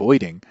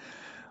avoiding.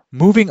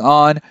 Moving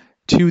on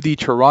to the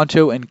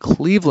Toronto and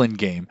Cleveland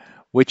game,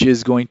 which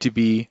is going to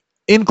be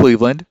in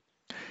Cleveland.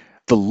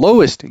 The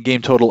lowest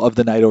game total of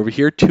the night over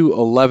here,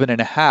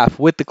 211.5,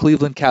 with the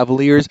Cleveland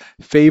Cavaliers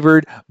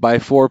favored by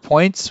 4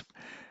 points.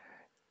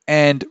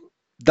 And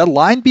the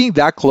line being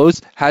that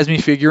close has me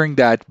figuring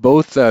that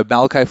both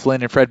Malachi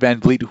Flynn and Fred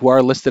VanVleet, who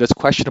are listed as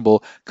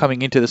questionable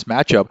coming into this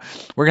matchup,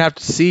 we're going to have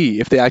to see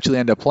if they actually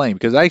end up playing,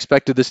 because I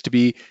expected this to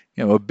be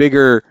a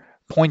bigger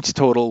points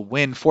total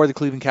win for the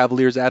Cleveland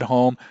Cavaliers at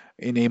home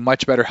in a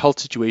much better health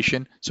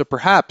situation. So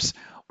perhaps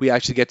we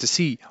actually get to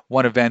see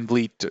one of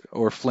VanVleet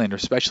or Flynn, or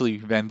especially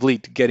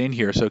VanVleet, get in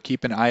here. So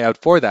keep an eye out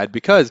for that,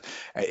 because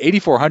at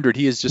 8,400,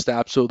 he is just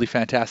absolutely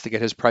fantastic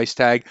at his price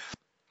tag.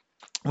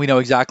 We know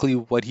exactly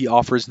what he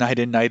offers night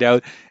in, night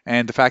out,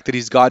 and the fact that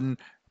he's gotten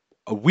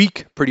a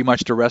week pretty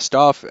much to rest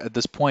off at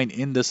this point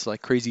in this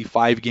crazy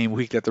 5-game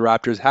week that the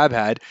Raptors have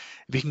had.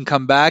 If he can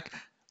come back,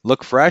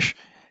 look fresh,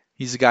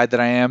 he's a guy that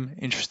I am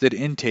interested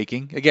in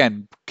taking.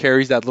 Again,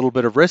 carries that little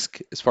bit of risk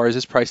as far as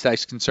his price tag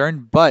is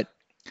concerned, but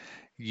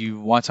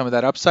you want some of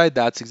that upside,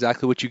 that's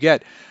exactly what you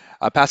get.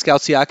 Pascal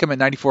Siakam at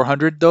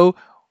 9,400, though,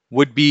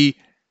 would be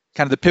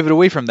kind of the pivot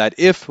away from that.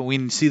 If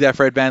we see that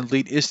Fred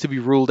VanVleet is to be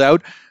ruled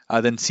out,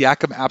 then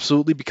Siakam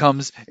absolutely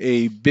becomes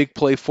a big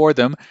play for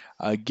them,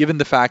 given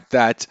the fact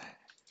that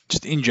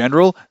just in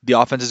general, the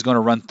offense is going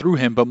to run through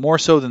him. But more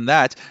so than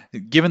that,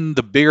 given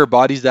the bigger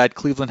bodies that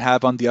Cleveland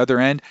have on the other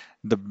end,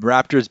 the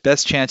Raptors'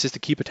 best chance is to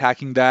keep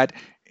attacking that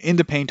in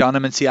the paint on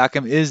him, and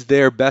Siakam is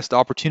their best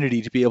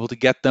opportunity to be able to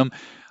get them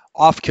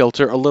off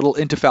kilter, a little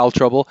into foul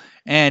trouble.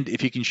 And if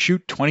he can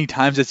shoot 20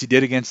 times as he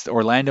did against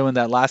Orlando in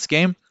that last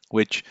game,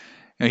 which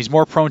he's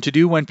more prone to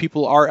do when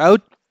people are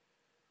out,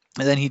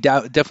 and then he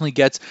definitely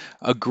gets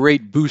a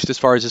great boost as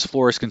far as his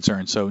floor is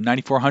concerned. So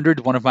 9,400,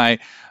 one of my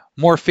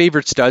more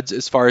favorite studs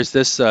as far as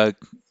this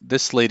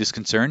slate is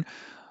concerned.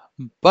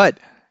 But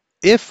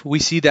if we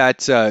see that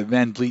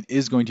VanVleet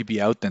is going to be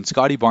out, then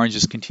Scotty Barnes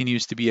just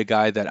continues to be a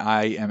guy that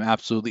I am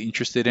absolutely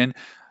interested in.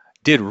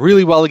 did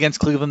really well against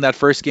Cleveland that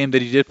first game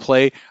that he did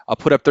play.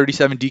 Put up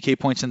 37 DK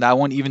points in that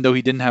one, even though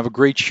he didn't have a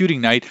great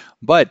shooting night.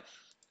 But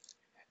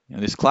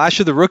this clash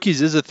of the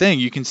rookies is a thing.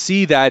 You can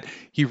see that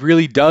he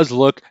really does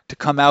look to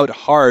come out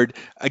hard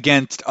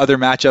against other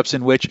matchups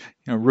in which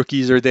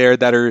rookies are there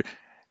that are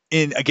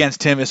in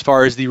against him as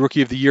far as the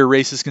Rookie of the Year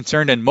race is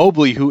concerned. And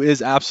Mobley, who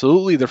is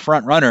absolutely the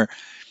front runner,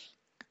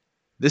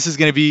 this is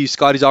going to be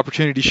Scotty's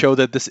opportunity to show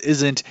that this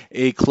isn't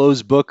a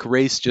closed book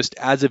race just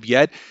as of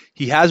yet.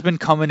 He has been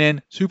coming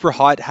in super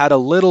hot, had a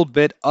little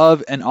bit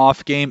of an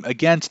off game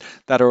against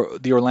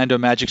the Orlando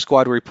Magic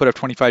squad where he put up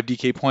 25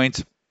 DK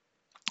points.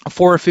 A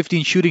 4 of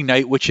 15 shooting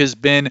night, which has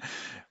been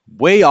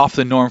way off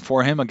the norm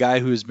for him, a guy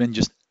who has been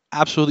just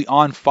absolutely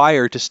on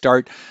fire to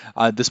start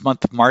this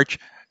month of March,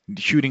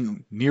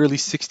 shooting nearly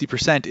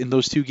 60% in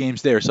those two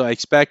games there. So I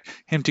expect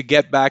him to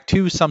get back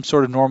to some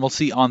sort of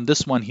normalcy on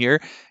this one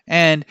here.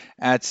 And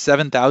at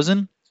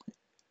 7,000,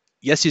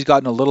 yes, he's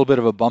gotten a little bit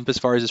of a bump as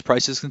far as his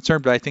price is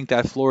concerned, but I think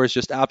that floor is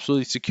just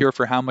absolutely secure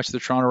for how much the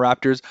Toronto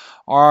Raptors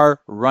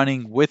are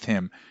running with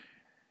him.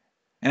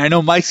 And I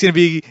know Mike's going to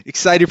be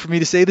excited for me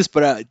to say this,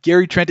 but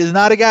Gary Trent is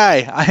not a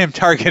guy I am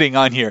targeting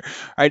on here.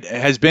 Right?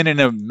 Has been in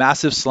a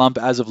massive slump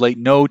as of late.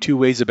 No two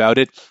ways about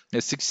it.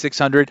 At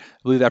 6,600, I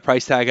believe that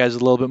price tag has a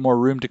little bit more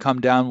room to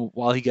come down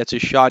while he gets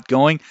his shot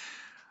going.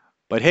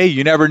 But hey,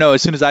 you never know.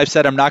 As soon as I've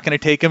said I'm not going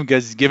to take him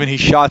because given he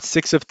shot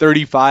 6 of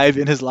 35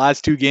 in his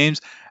last two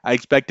games, I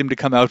expect him to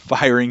come out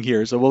firing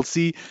here. So we'll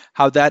see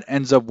how that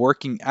ends up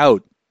working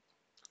out.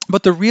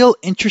 But the real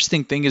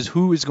interesting thing is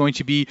who is going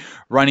to be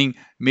running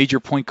major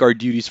point guard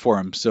duties for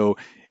him. So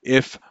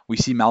if we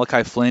see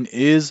Malachi Flynn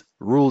is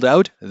ruled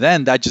out,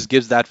 then that just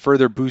gives that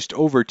further boost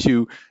over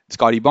to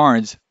Scotty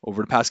Barnes,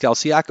 over to Pascal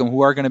Siakam,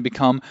 who are going to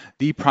become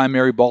the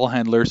primary ball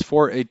handlers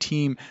for a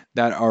team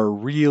that are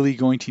really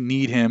going to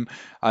need him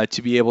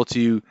to be able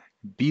to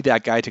be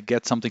that guy to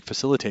get something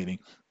facilitating.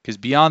 Because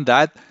beyond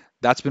that,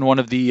 that's been one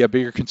of the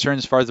bigger concerns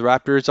as far as the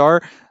Raptors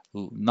are.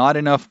 Not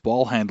enough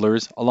ball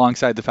handlers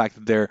alongside the fact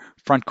that their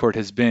front court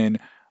has been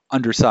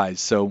undersized.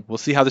 So we'll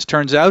see how this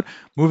turns out.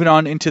 Moving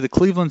on into the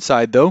Cleveland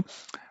side, though,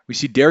 we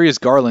see Darius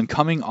Garland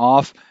coming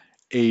off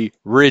a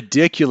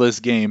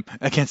ridiculous game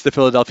against the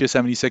Philadelphia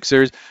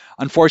 76ers.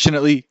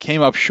 Unfortunately,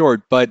 came up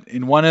short, but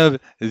in one of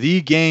the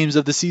games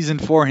of the season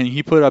for him,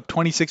 he put up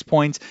 26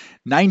 points,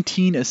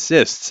 19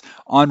 assists,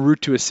 en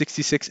route to a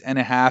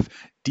 66.5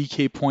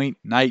 DK point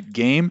night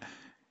game.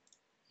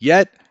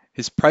 Yet,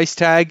 his price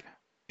tag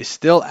is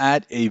still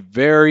at a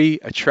very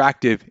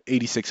attractive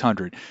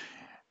 8,600.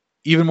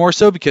 Even more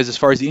so because as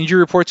far as the injury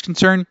report's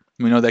concerned,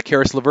 we know that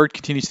Karis LeVert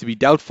continues to be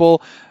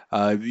doubtful.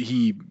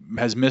 He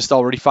has missed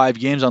already 5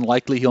 games.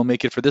 Unlikely he'll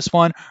make it for this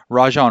one.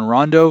 Rajon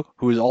Rondo,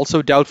 who is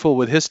also doubtful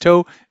with his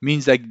toe,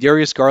 means that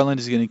Darius Garland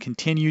is going to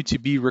continue to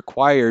be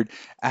required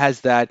as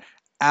that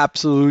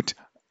absolute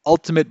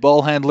ultimate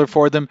ball handler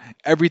for them.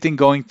 Everything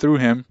going through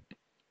him.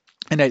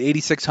 And at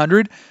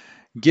 8,600,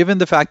 given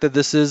the fact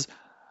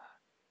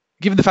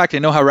I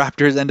know how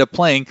Raptors end up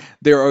playing,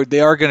 they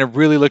are going to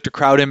really look to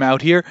crowd him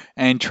out here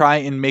and try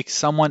and make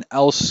someone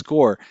else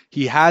score.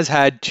 He has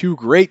had 2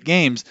 great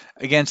games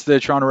against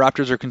the Toronto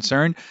Raptors are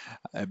concerned.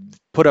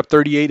 Put up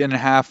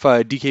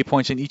 38.5 DK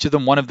points in each of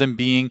them, one of them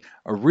being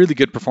a really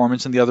good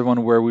performance and the other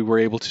one where we were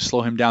able to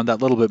slow him down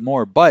that little bit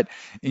more. But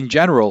in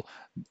general,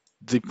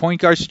 the point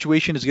guard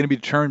situation is going to be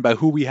determined by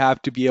who we have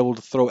to be able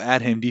to throw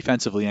at him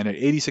defensively. And at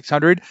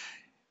 8,600,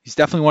 he's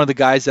definitely one of the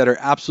guys that are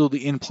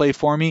absolutely in play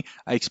for me.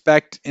 I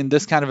expect in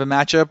this kind of a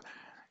matchup,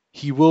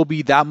 he will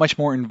be that much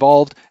more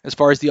involved as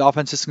far as the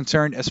offense is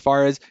concerned, as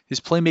far as his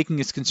playmaking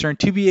is concerned,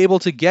 to be able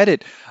to get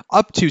it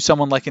up to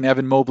someone like an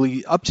Evan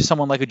Mobley, up to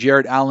someone like a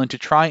Jarrett Allen, to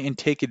try and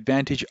take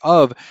advantage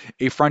of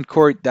a front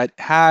court that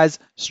has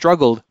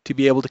struggled to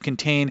be able to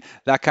contain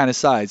that kind of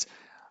size.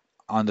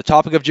 On the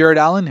topic of Jarrett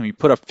Allen, he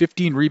put up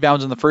 15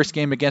 rebounds in the first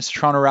game against the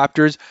Toronto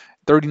Raptors,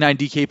 39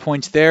 DK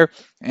points there,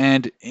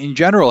 and in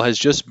general has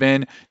just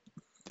been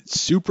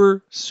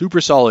super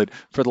solid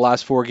for the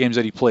last 4 games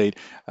that he played.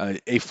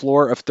 A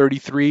floor of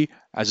 33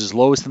 as his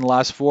lowest in the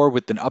last 4,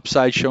 with an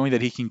upside showing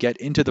that he can get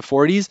into the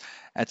 40s.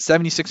 At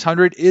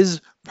 7,600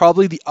 is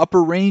probably the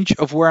upper range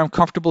of where I'm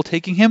comfortable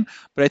taking him,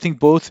 but I think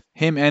both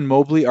him and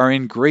Mobley are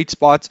in great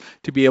spots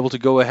to be able to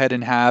go ahead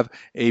and have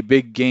a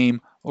big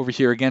game over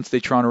here against the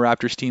Toronto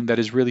Raptors team that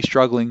is really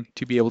struggling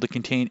to be able to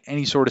contain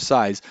any sort of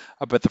size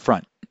up at the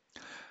front.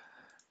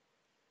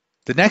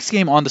 The next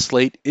game on the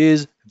slate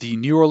is the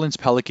New Orleans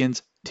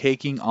Pelicans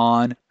taking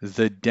on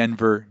the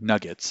Denver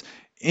Nuggets.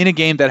 In a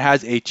game that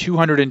has a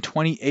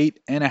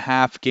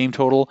 228.5 game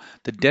total,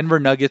 the Denver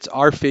Nuggets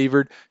are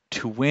favored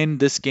to win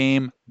this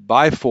game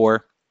by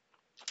 4.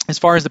 As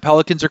far as the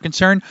Pelicans are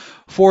concerned,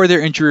 for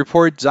their injury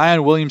report,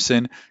 Zion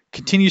Williamson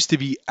continues to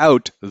be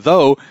out,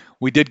 though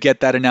we did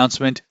get that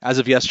announcement as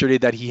of yesterday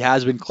that he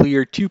has been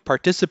cleared to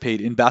participate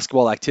in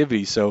basketball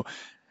activities. So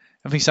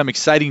having some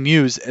exciting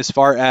news as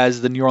far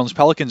as the New Orleans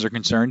Pelicans are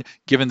concerned,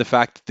 given the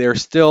fact that they're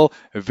still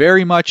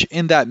very much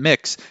in that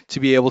mix to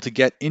be able to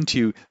get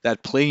into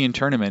that play-in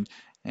tournament.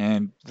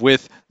 And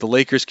with the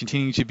Lakers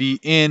continuing to be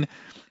in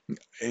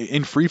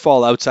in free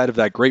fall outside of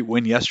that great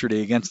win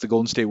yesterday against the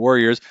Golden State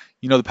Warriors.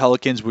 The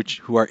Pelicans,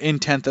 who are in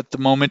 10th at the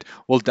moment,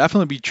 will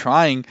definitely be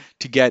trying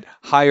to get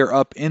higher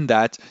up in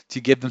that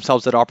to give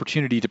themselves that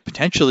opportunity to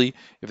potentially,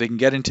 if they can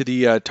get into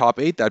the top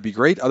 8, that'd be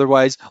great.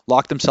 Otherwise,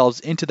 lock themselves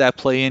into that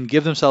play-in,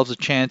 give themselves a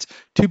chance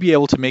to be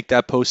able to make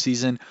that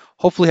postseason.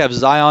 Hopefully have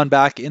Zion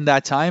back in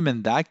that time,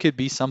 and that could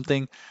be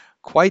something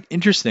quite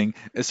interesting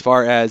as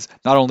far as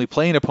not only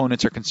playing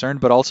opponents are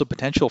concerned, but also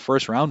potential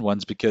first round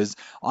ones, because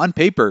on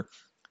paper,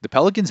 the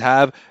Pelicans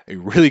have a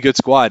really good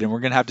squad, and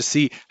we're going to have to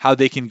see how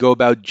they can go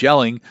about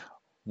gelling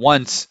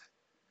once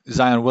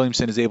Zion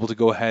Williamson is able to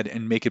go ahead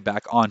and make it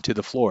back onto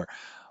the floor.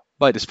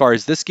 But as far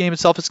as this game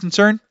itself is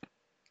concerned,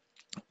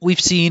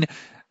 we've seen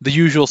the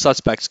usual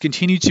suspects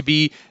continue to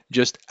be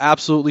just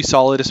absolutely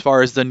solid as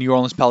far as the New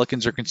Orleans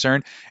Pelicans are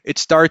concerned. It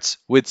starts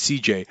with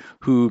CJ,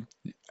 who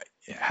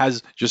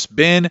has just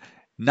been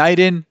night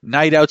in,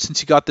 night out since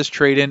he got this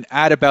trade in,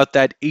 at about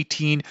that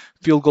 18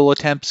 field goal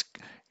attempts,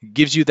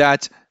 gives you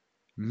that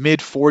mid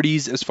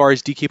 40s as far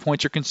as DK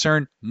points are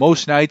concerned,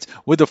 most nights,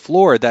 with a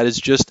floor that has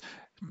just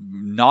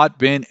not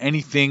been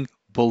anything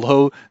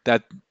below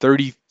that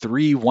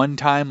 33 one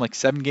time, like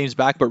 7 games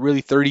back, but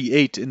really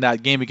 38 in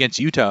that game against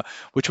Utah,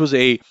 which was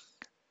a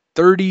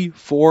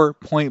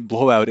 34-point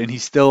blowout, and he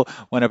still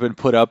went up and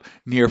put up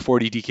near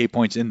 40 DK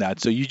points in that.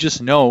 So you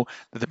just know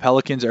that the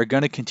Pelicans are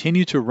going to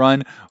continue to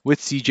run with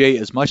CJ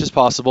as much as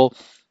possible.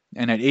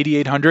 And at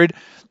 8,800,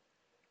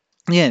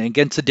 yeah,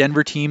 against a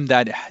Denver team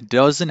that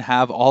doesn't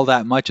have all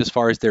that much as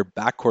far as their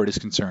backcourt is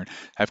concerned,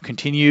 have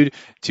continued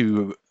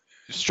to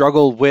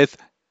struggle with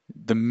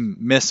the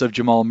miss of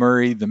Jamal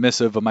Murray, the miss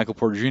of Michael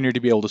Porter Jr.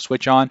 to be able to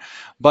switch on.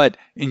 But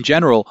in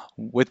general,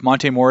 with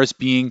Monte Morris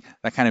being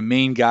that kind of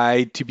main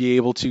guy to be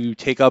able to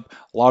take up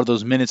a lot of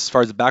those minutes as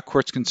far as the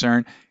backcourt's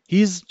concerned,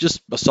 he's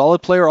just a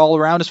solid player all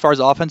around as far as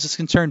offense is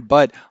concerned.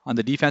 But on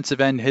the defensive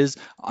end, his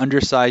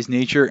undersized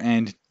nature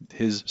and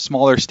his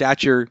smaller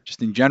stature,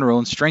 just in general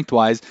and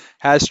strength-wise,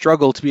 has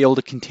struggled to be able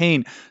to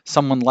contain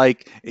someone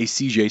like a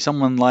CJ,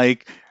 someone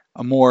like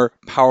a more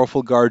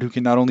powerful guard who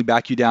can not only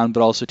back you down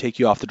but also take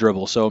you off the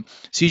dribble. So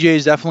CJ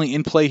is definitely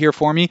in play here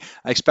for me.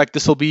 I expect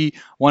this will be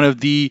one of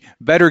the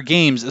better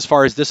games as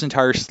far as this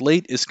entire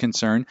slate is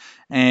concerned.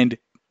 And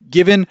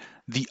given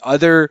the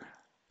other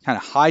kind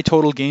of high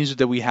total games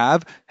that we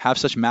have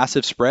such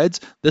massive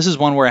spreads, this is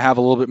one where I have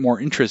a little bit more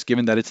interest,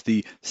 given that it's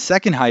the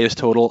second highest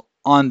total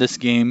on this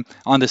game,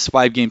 on this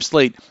 5-game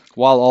slate,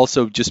 while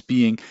also just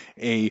being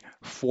a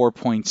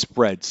 4-point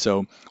spread.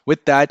 So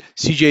with that,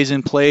 CJ's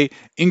in play.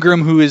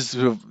 Ingram, who is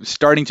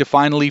starting to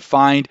finally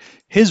find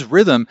his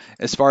rhythm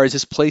as far as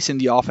his place in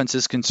the offense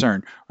is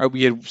concerned. Right,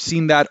 we had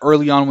seen that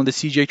early on when the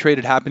CJ trade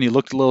had happened. He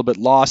looked a little bit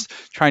lost,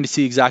 trying to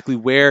see exactly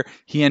where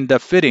he ended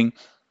up fitting.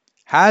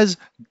 Has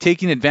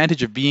taken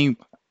advantage of being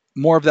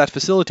more of that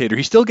facilitator.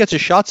 He still gets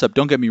his shots up,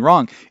 don't get me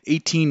wrong,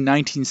 18,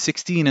 19,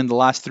 16 in the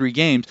last 3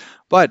 games,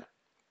 but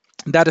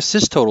that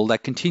assist total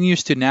that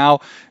continues to now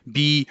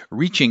be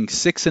reaching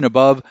 6 and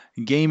above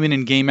game in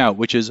and game out,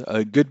 which is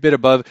a good bit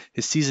above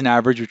his season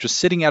average, which was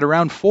sitting at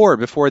around 4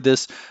 before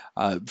this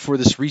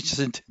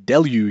recent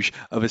deluge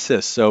of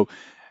assists. So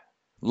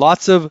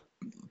lots of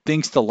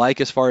things to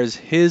like as far as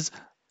his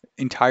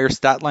entire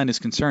stat line is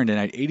concerned. And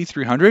at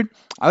 8,300,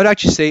 I would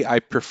actually say I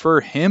prefer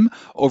him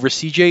over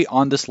CJ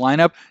on this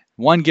lineup.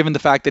 1, given the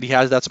fact that he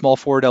has that small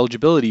forward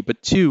eligibility,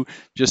 but 2,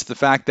 just the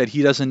fact that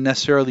he doesn't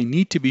necessarily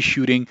need to be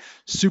shooting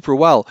super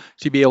well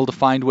to be able to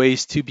find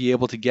ways to be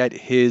able to get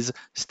his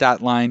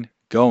stat line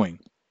going.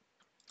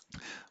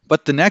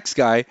 But the next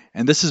guy,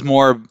 and this is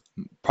more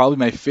probably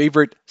my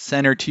favorite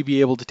center to be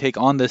able to take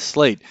on this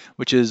slate,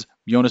 which is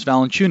Jonas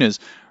Valanciunas.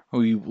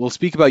 We will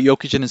speak about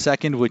Jokic in a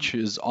second, which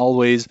is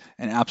always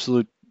an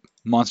absolute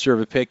monster of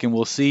a pick, and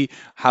we'll see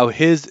how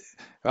his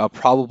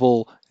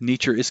probable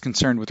nature is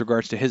concerned with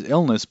regards to his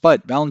illness.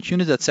 But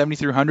Valanciunas at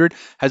 7,300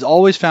 has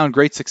always found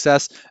great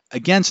success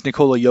against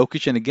Nikola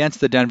Jokic and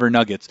against the Denver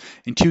Nuggets.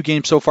 In 2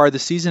 games so far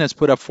this season, has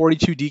put up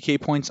 42 DK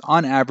points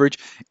on average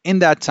in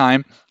that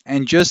time,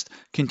 and just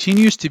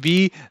continues to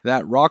be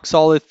that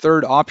rock-solid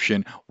third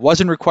option.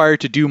 Wasn't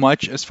required to do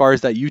much as far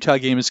as that Utah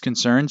game is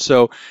concerned,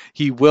 so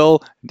he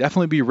will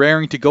definitely be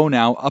raring to go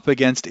now up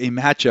against a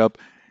matchup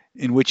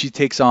in which he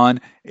takes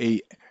on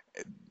a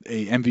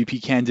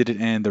MVP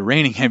candidate and the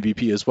reigning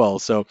MVP as well.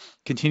 So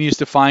continues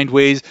to find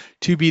ways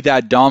to be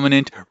that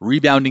dominant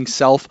rebounding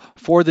self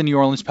for the New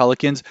Orleans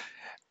Pelicans.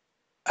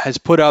 Has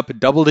put up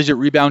double-digit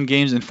rebound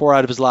games in 4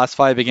 out of his last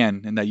 5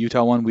 again. In that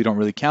Utah one, we don't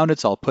really count it,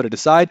 so I'll put it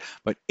aside.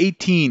 But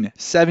 18,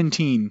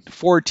 17,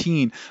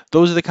 14,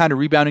 those are the kind of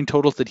rebounding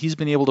totals that he's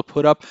been able to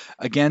put up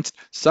against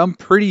some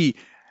pretty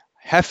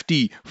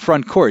hefty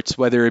front courts,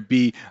 whether it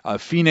be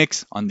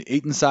Phoenix on the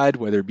Ayton side,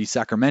 whether it be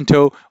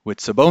Sacramento with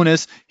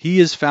Sabonis. He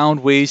has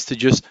found ways to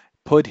just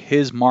put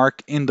his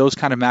mark in those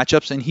kind of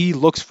matchups, and he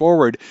looks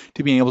forward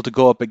to being able to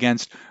go up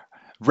against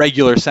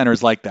regular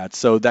centers like that.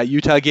 So that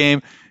Utah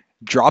game,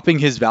 dropping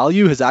his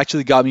value has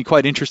actually got me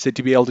quite interested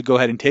to be able to go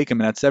ahead and take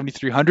him. And at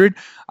 7,300,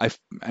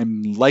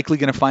 I'm likely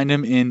going to find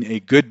him in a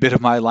good bit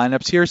of my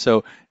lineups here.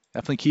 So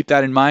definitely keep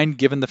that in mind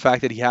given the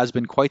fact that he has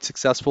been quite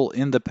successful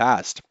in the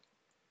past.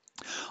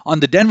 On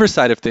the Denver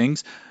side of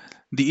things,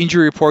 the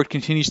injury report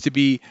continues to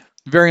be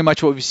very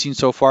much what we've seen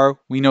so far.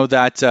 We know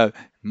that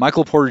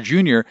Michael Porter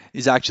Jr.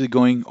 is actually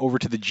going over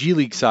to the G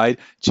League side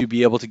to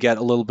be able to get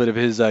a little bit of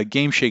his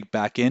game shake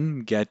back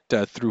in, get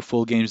through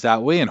full games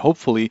that way, and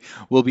hopefully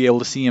we'll be able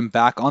to see him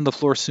back on the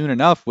floor soon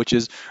enough, which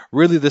is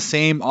really the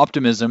same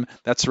optimism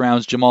that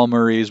surrounds Jamal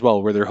Murray as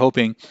well, where they're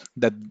hoping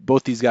that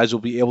both these guys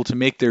will be able to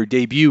make their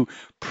debut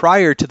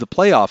prior to the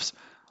playoffs.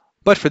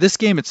 But for this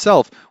game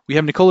itself, we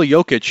have Nikola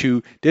Jokic,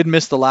 who did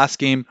miss the last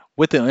game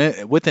with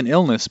an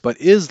illness,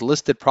 but is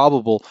listed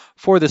probable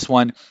for this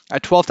one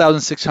at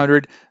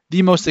 12,600,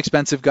 the most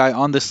expensive guy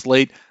on the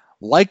slate,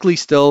 likely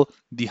still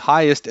the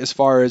highest as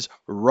far as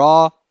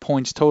raw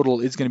points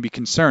total is going to be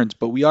concerned.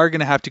 But we are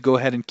going to have to go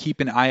ahead and keep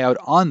an eye out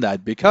on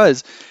that,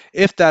 because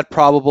if that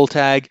probable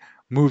tag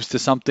moves to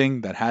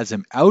something that has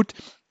him out,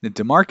 then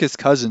DeMarcus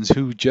Cousins,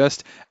 who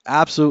just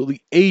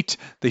absolutely ate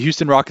the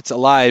Houston Rockets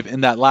alive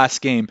in that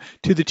last game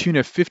to the tune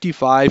of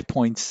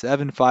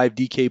 55.75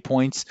 DK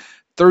points,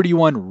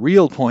 31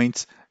 real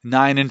points,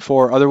 9 and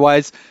 4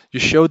 otherwise,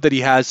 just showed that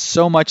he has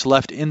so much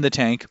left in the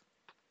tank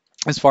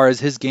as far as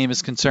his game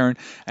is concerned.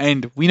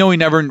 And we know he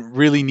never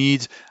really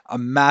needs a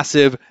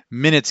massive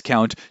minutes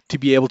count to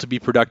be able to be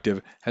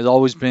productive. Has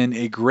always been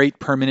a great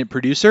permanent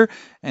producer.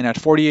 And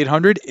at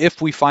 4,800,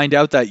 if we find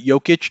out that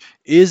Jokic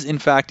is in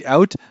fact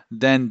out,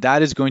 then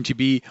that is going to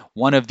be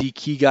one of the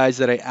key guys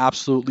that I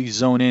absolutely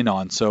zone in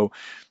on. So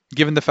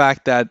given the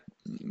fact that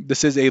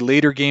this is a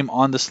later game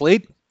on the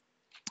slate,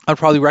 I'd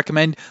probably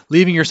recommend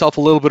leaving yourself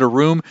a little bit of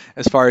room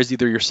as far as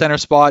either your center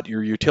spot,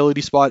 your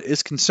utility spot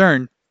is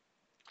concerned,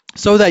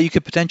 so that you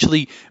could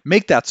potentially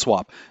make that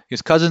swap,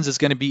 because Cousins is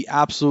going to be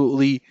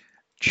absolutely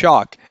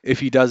chalk if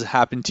he does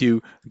happen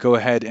to go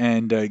ahead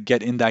and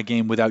get in that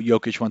game without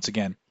Jokic once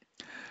again.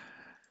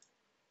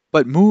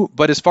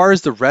 But as far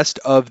as the rest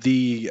of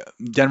the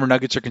Denver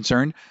Nuggets are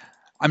concerned,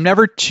 I'm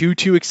never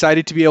too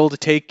excited to be able to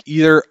take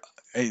either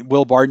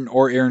Will Barton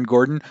or Aaron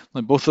Gordon.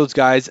 Both those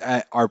guys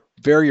are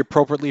very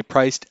appropriately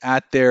priced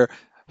at their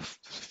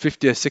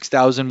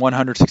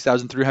 6,100,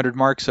 6,300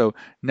 mark, so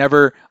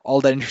never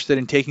all that interested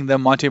in taking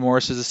them. Monte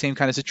Morris is the same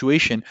kind of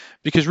situation,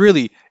 because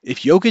really,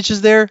 if Jokic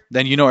is there,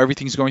 then you know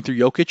everything's going through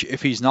Jokic.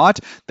 If he's not,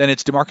 then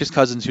it's DeMarcus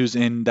Cousins who's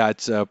in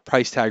that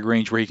price tag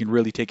range where he can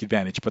really take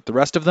advantage. But the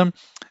rest of them,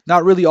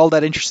 not really all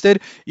that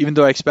interested, even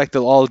though I expect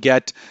they'll all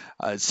get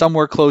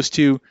somewhere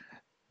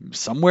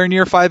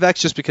near 5x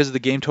just because of the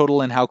game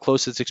total and how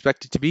close it's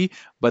expected to be,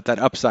 but that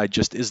upside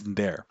just isn't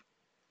there.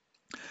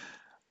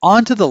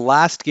 On to the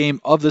last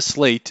game of the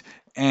slate,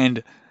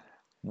 and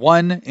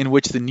one in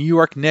which the New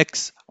York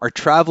Knicks are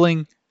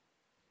traveling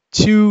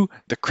to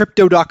the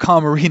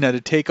Crypto.com arena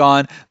to take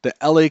on the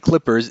LA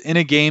Clippers in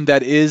a game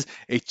that is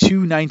a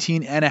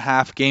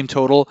 219.5 game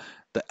total.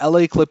 The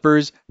LA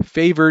Clippers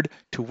favored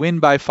to win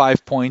by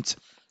 5 points.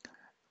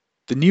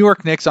 The New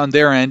York Knicks on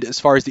their end, as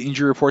far as the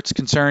injury reports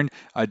concerned,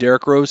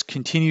 Derrick Rose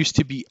continues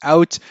to be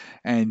out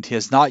and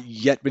has not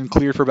yet been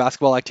cleared for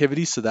basketball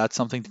activities, so that's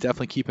something to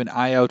definitely keep an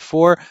eye out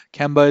for.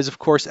 Kemba is, of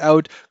course,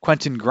 out.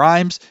 Quentin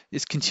Grimes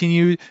is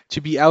continued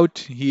to be out.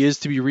 He is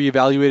to be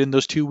reevaluated in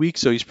those 2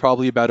 weeks, so he's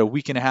probably about a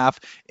week and a half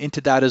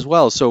into that as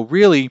well. So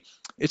really,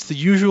 it's the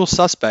usual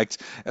suspects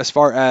as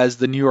far as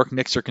the New York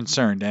Knicks are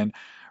concerned. And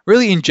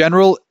really, in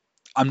general,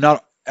 I'm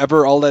not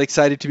ever all that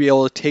excited to be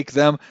able to take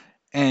them.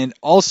 And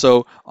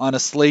also on a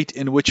slate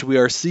in which we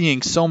are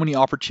seeing so many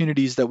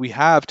opportunities that we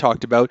have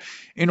talked about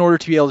in order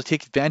to be able to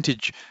take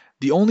advantage.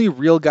 The only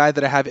real guy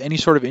that I have any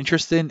sort of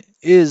interest in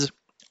is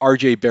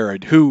RJ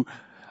Barrett, who,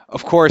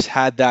 of course,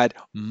 had that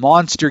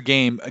monster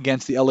game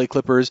against the LA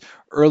Clippers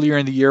earlier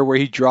in the year where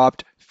he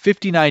dropped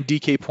 59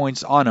 DK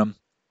points on him.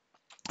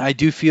 I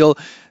do feel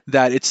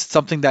that it's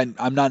something that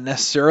I'm not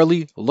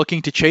necessarily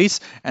looking to chase,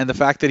 and the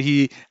fact that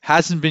he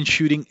hasn't been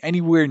shooting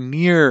anywhere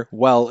near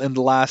well in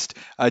the last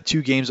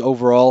 2 games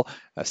overall,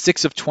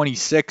 6 of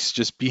 26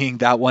 just being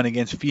that one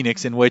against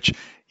Phoenix, in which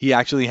he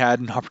actually had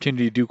an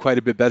opportunity to do quite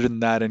a bit better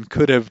than that and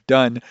could have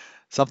done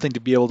something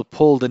to be able to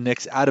pull the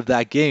Knicks out of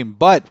that game,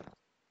 but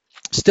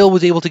still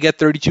was able to get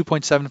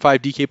 32.75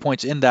 DK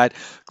points in that.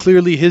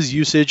 Clearly his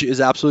usage is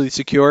absolutely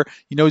secure.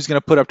 You know he's going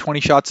to put up 20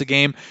 shots a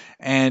game,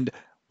 and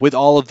with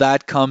all of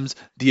that comes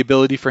the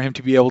ability for him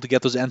to be able to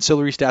get those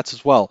ancillary stats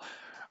as well.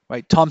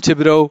 Right? Tom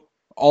Thibodeau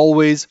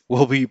always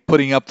will be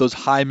putting up those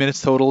high minutes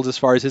totals as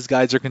far as his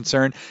guys are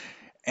concerned.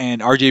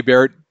 And RJ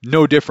Barrett,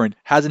 no different.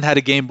 Hasn't had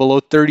a game below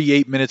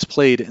 38 minutes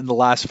played in the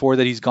last 4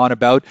 that he's gone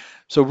about.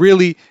 So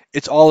really,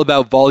 it's all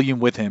about volume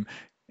with him.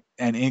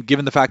 And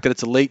given the fact that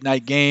it's a late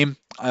night game,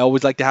 I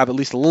always like to have at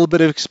least a little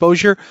bit of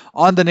exposure.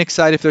 On the Knicks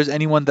side, if there's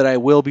anyone that I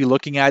will be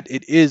looking at,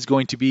 it is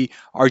going to be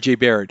RJ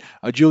Barrett.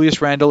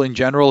 Julius Randle in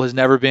general has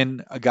never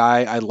been a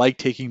guy I like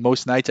taking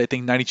most nights. I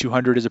think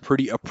 9,200 is a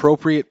pretty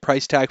appropriate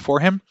price tag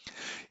for him.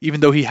 Even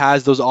though he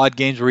has those odd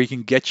games where he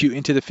can get you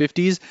into the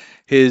 50s,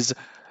 his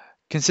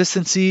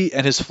consistency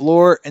and his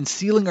floor and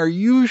ceiling are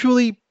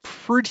usually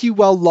pretty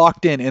well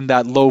locked in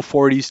that low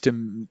 40s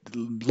to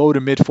low to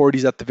mid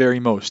 40s at the very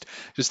most.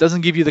 Just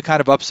doesn't give you the kind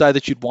of upside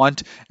that you'd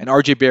want. And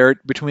RJ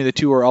Barrett, between the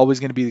two, are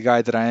always going to be the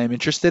guy that I am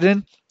interested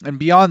in. And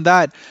beyond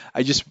that,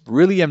 I just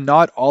really am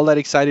not all that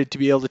excited to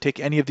be able to take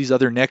any of these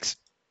other Knicks.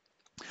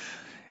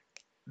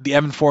 The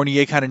Evan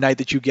Fournier kind of night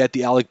that you get,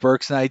 the Alec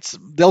Burks nights,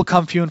 they'll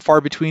come few and far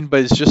between,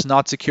 but it's just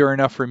not secure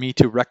enough for me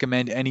to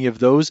recommend any of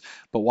those.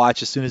 But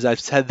watch, as soon as I've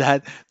said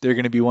that, they're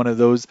going to be one of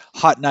those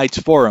hot nights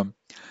for them.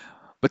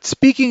 But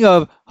speaking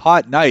of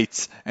hot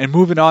nights, and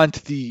moving on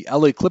to the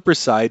LA Clippers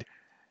side,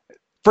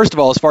 first of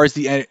all, as far as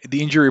the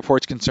injury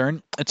report's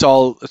concerned, it's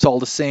all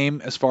the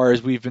same as far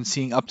as we've been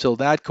seeing up till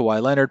that.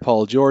 Kawhi Leonard,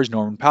 Paul George,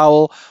 Norman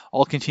Powell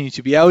all continue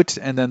to be out,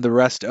 and then the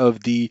rest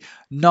of the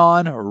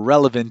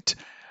non-relevant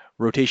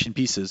rotation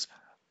pieces.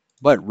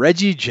 But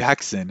Reggie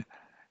Jackson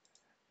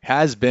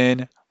has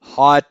been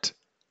hot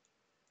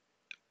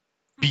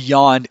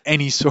beyond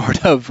any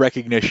sort of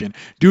recognition.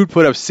 Dude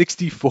put up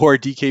 64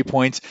 DK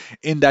points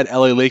in that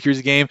LA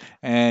Lakers game,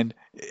 and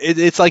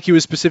it's like he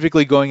was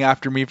specifically going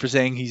after me for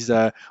saying he's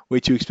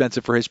way too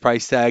expensive for his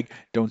price tag.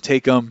 Don't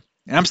take him.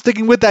 And I'm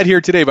sticking with that here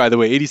today, by the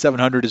way.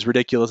 8,700 is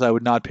ridiculous. I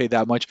would not pay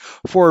that much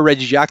for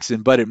Reggie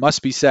Jackson, but it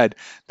must be said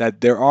that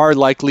there are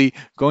likely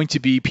going to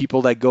be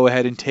people that go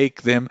ahead and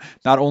take them,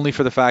 not only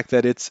for the fact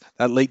that it's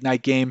that late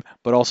night game,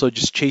 but also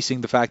just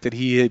chasing the fact that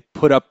he had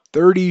put up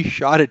 30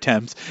 shot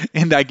attempts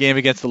in that game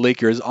against the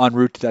Lakers en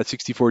route to that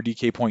 64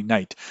 DK point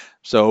night.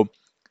 So,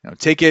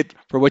 take it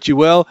for what you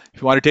will.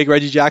 If you want to take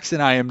Reggie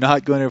Jackson, I am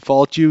not going to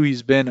fault you.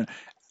 He's been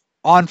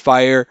on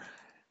fire.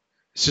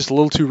 It's just a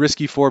little too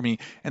risky for me.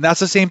 And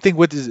that's the same thing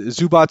with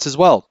Zubats as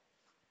well.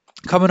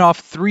 Coming off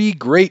 3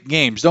 great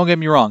games, don't get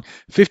me wrong,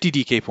 50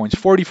 DK points,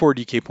 44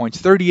 DK points,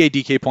 38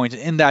 DK points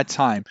in that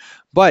time.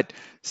 But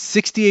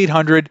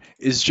 6,800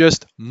 is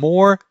just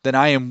more than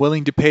I am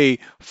willing to pay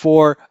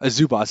for a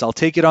Zubats. I'll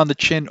take it on the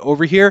chin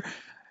over here.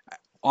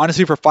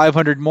 Honestly, for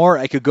 500 more,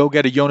 I could go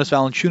get a Jonas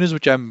Valanciunas,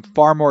 which I'm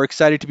far more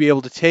excited to be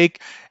able to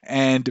take.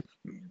 And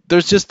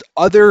there's just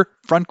other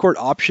front court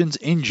options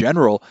in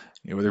general,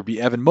 whether it be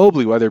Evan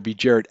Mobley, whether it be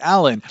Jarrett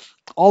Allen,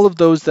 all of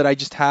those that I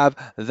just have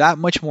that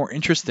much more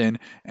interest in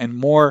and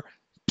more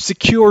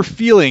secure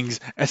feelings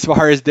as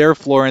far as their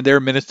floor and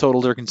their minutes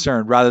totals are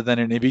concerned, rather than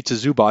an Ivica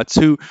Zubats,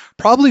 who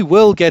probably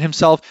will get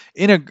himself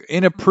in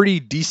a pretty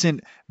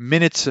decent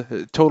minutes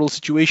total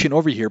situation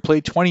over here.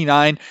 Played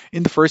 29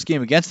 in the first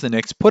game against the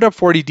Knicks, put up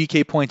 40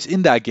 DK points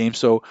in that game.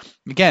 So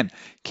again,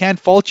 can't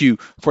fault you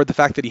for the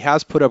fact that he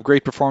has put up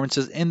great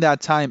performances in that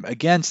time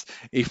against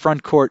a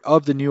front court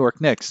of the New York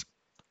Knicks.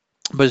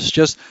 But it's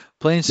just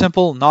plain and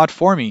simple not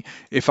for me.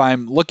 If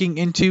I'm looking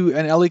into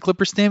an LA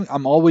Clippers team,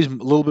 I'm always a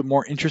little bit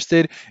more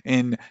interested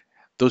in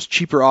those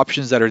cheaper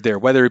options that are there,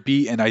 whether it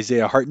be an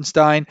Isaiah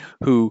Hartenstein,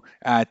 who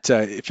at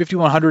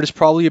 5,100 is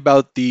probably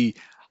about the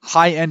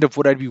high end of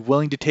what I'd be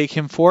willing to take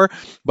him for.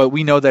 But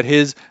we know that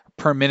his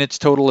per minutes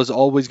total is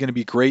always going to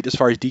be great as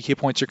far as DK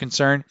points are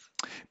concerned.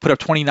 Put up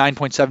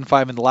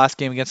 29.75 in the last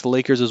game against the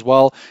Lakers as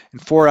well.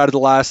 And 4 out of the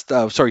last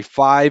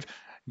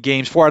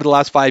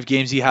five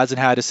games, he hasn't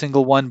had a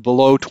single one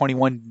below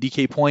 21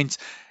 DK points.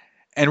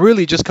 And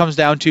really, it just comes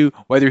down to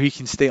whether he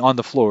can stay on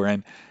the floor.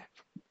 And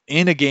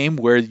in a game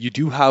where you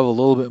do have a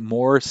little bit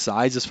more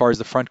size as far as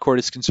the front court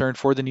is concerned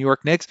for the New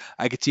York Knicks,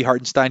 I could see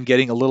Hartenstein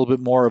getting a little bit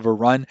more of a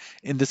run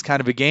in this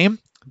kind of a game.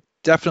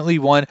 Definitely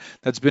one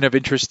that's been of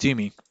interest to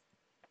me.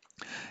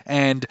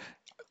 And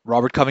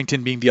Robert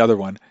Covington being the other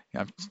one.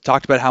 I've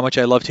talked about how much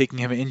I love taking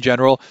him in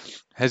general.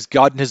 Has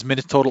gotten his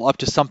minutes total up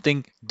to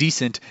something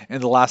decent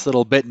in the last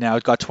little bit now.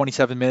 It got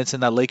 27 minutes in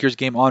that Lakers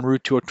game en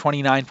route to a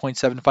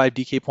 29.75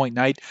 DK point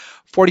night.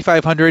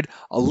 4,500,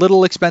 a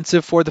little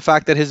expensive for the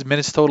fact that his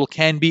minutes total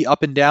can be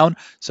up and down.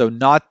 So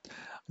not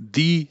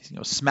the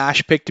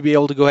smash pick to be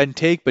able to go ahead and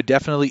take, but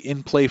definitely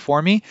in play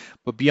for me.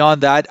 But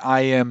beyond that, I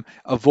am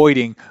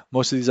avoiding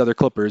most of these other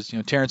Clippers.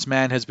 Terrence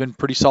Mann has been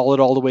pretty solid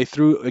all the way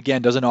through.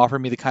 Again, doesn't offer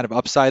me the kind of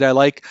upside I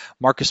like.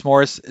 Marcus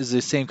Morris is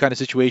the same kind of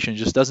situation.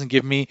 Just doesn't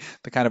give me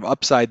the kind of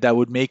upside that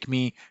would make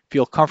me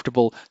feel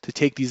comfortable to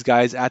take these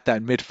guys at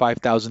that mid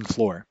 5,000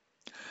 floor.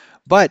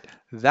 But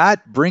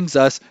that brings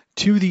us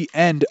to the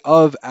end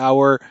of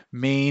our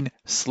main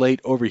slate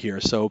over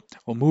here. So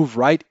we'll move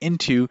right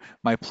into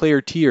my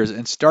player tiers,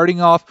 and starting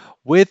off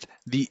with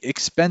the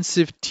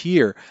expensive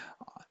tier.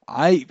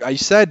 I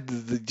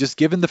said, just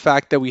given the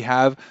fact that we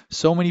have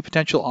so many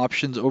potential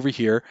options over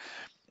here,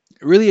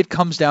 really it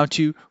comes down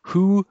to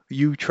who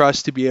you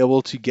trust to be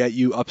able to get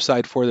you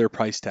upside for their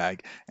price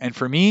tag. And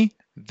for me,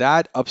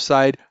 that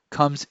upside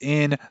comes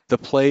in the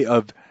play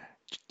of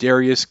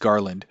Darius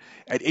Garland.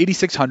 At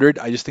 8,600,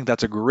 I just think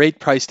that's a great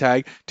price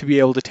tag to be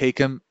able to take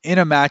him in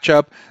a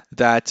matchup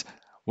that,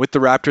 with the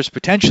Raptors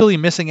potentially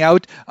missing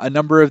out a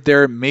number of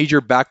their major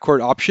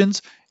backcourt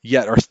options,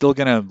 yet are still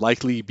going to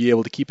likely be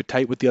able to keep it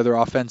tight with the other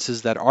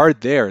offenses that are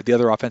there, the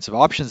other offensive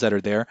options that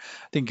are there.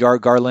 I think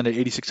Garland at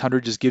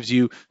 8,600 just gives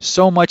you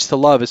so much to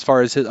love as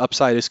far as his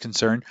upside is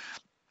concerned.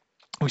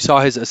 We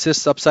saw his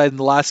assists upside in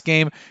the last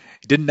game.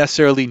 He didn't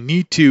necessarily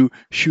need to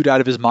shoot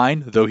out of his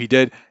mind, though he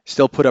did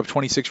still put up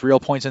 26 real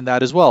points in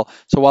that as well.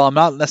 So while I'm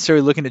not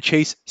necessarily looking to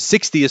chase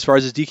 60 as far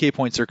as his DK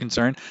points are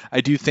concerned,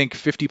 I do think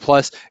 50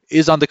 plus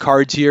is on the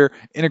cards here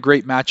in a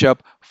great matchup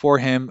for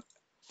him,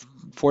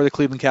 for the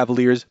Cleveland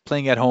Cavaliers,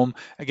 playing at home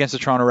against the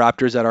Toronto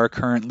Raptors that are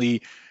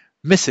currently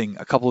missing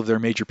a couple of their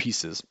major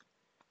pieces.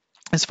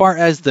 As far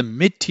as the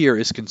mid-tier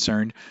is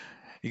concerned,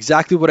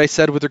 exactly what I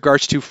said with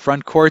regards to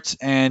front courts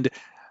and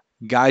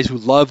guys who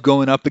love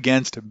going up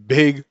against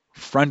big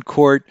front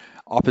court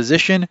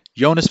opposition.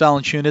 Jonas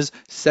Valanciunas,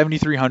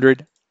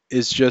 7,300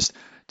 is just,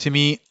 to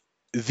me,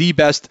 the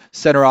best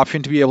center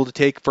option to be able to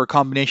take for a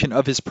combination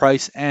of his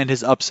price and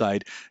his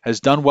upside.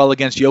 Has done well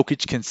against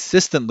Jokic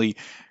consistently.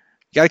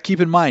 You got to keep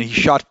in mind, he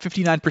shot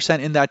 59%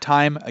 in that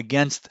time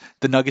against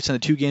the Nuggets in the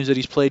 2 games that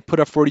he's played, put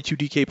up 42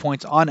 DK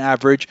points on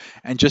average,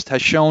 and just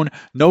has shown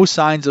no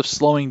signs of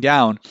slowing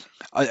down,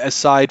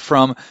 aside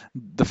from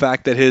the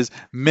fact that his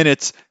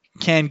minutes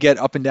can get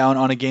up and down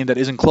on a game that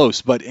isn't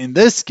close. But in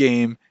this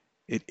game,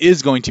 it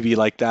is going to be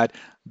like that.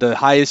 The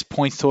highest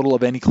points total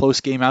of any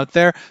close game out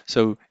there.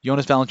 So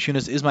Jonas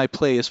Valanciunas is my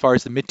play as far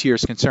as the mid-tier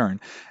is concerned.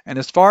 And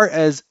as far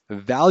as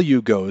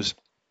value goes,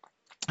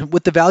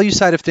 with the value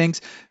side of things,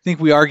 I think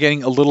we are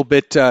getting a little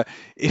bit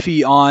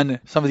iffy on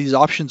some of these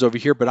options over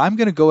here, but I'm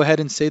going to go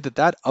ahead and say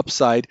that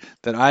upside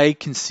that I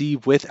can see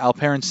with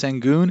Alperen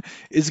Sengun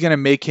is going to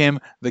make him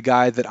the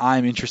guy that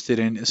I'm interested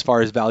in as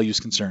far as value is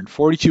concerned.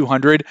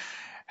 4,200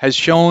 has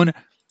shown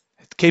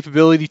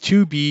capability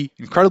to be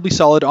incredibly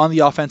solid on the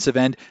offensive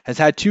end, has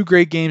had 2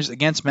 great games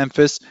against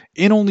Memphis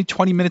in only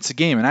 20 minutes a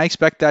game, and I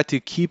expect that to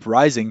keep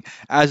rising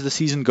as the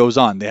season goes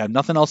on. They have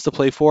nothing else to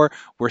play for.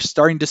 We're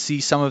starting to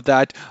see some of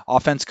that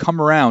offense come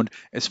around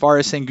as far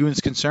as Sengun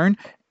is concerned,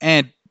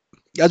 and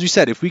as we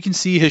said, if we can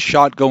see his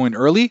shot going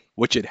early,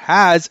 which it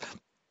has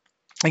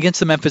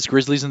against the Memphis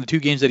Grizzlies in the 2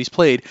 games that he's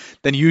played,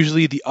 then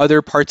usually the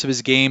other parts of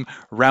his game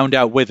round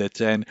out with it.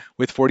 And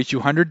with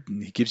 4,200,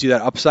 he gives you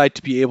that upside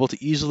to be able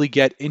to easily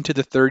get into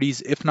the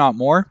 30s, if not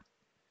more.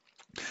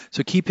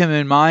 So keep him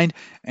in mind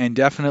and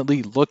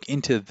definitely look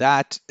into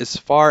that as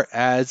far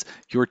as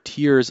your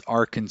tiers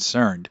are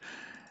concerned.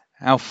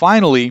 Now,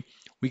 finally,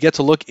 we get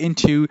to look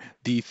into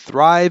the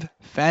Thrive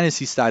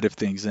fantasy side of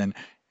things. And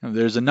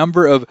there's a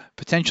number of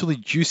potentially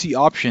juicy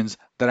options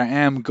that I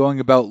am going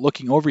about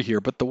looking over here,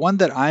 but the one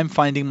that I'm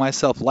finding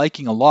myself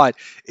liking a lot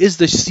is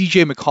the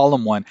CJ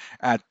McCollum one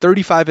at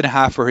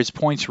 35.5 for his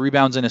points,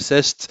 rebounds, and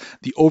assists.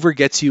 The over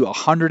gets you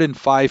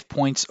 105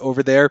 points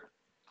over there.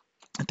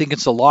 I think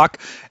it's a lock,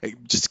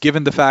 just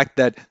given the fact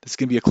that this is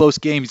going to be a close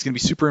game. He's going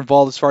to be super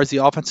involved as far as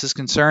the offense is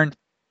concerned.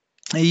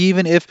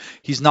 Even if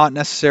he's not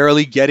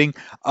necessarily getting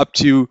up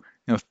to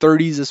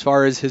 30s as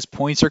far as his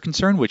points are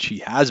concerned, which he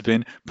has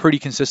been pretty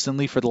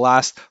consistently for the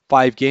last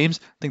 5 games.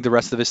 I think the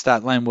rest of his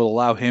stat line will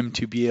allow him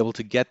to be able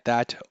to get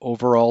that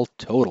overall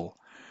total.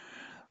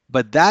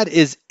 But that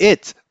is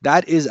it.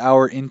 That is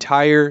our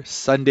entire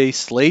Sunday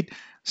slate,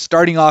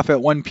 starting off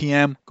at 1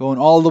 p.m., going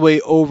all the way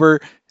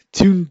over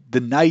to the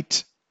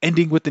night,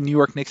 ending with the New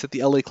York Knicks at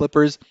the LA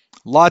Clippers.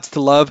 Lots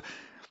to love.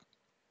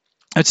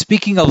 And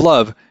speaking of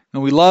love,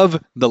 we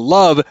love the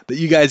love that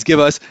you guys give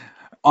us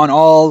on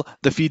all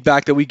the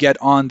feedback that we get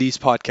on these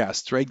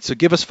podcasts, right? So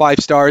give us 5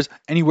 stars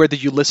anywhere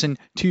that you listen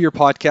to your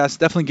podcast.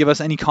 Definitely give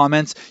us any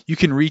comments. You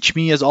can reach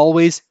me as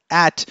always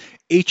at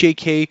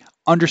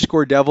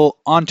HAK_devil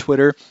on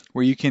Twitter,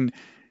 where you can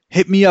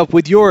hit me up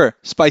with your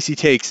spicy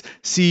takes.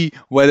 See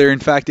whether in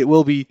fact it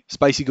will be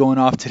spicy going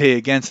off today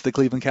against the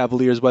Cleveland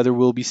Cavaliers, whether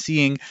we'll be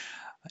seeing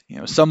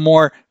some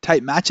more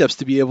tight matchups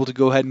to be able to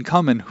go ahead and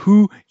come, and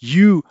who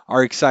you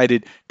are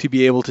excited to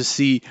be able to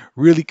see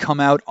really come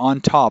out on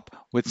top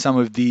with some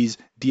of these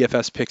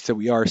DFS picks that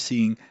we are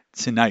seeing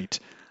tonight.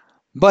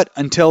 But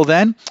until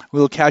then,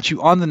 we'll catch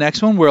you on the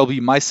next one, where it'll be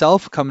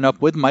myself coming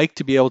up with Mike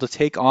to be able to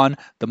take on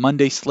the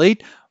Monday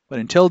slate. But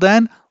until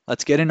then,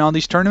 let's get in on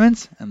these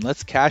tournaments and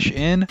let's cash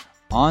in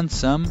on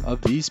some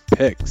of these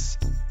picks.